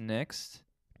guys next.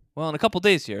 Well, in a couple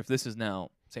days here, if this is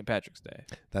now St. Patrick's Day.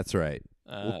 That's right.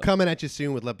 We're coming at you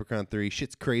soon with Leprechaun 3.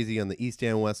 Shit's crazy on the East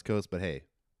and West Coast, but hey,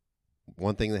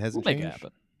 one thing that hasn't changed. Make it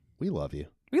happen. We love you.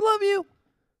 We love you.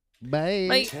 Bye.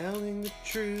 Bye. Telling the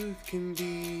truth can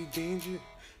be dangerous.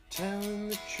 Telling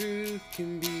the truth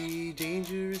can be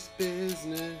dangerous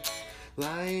business.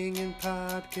 Lying and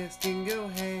podcasting go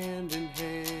hand in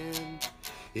hand.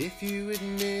 If you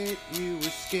admit you were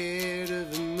scared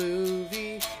of a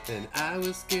movie, then I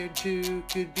was scared too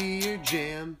could be your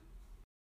jam.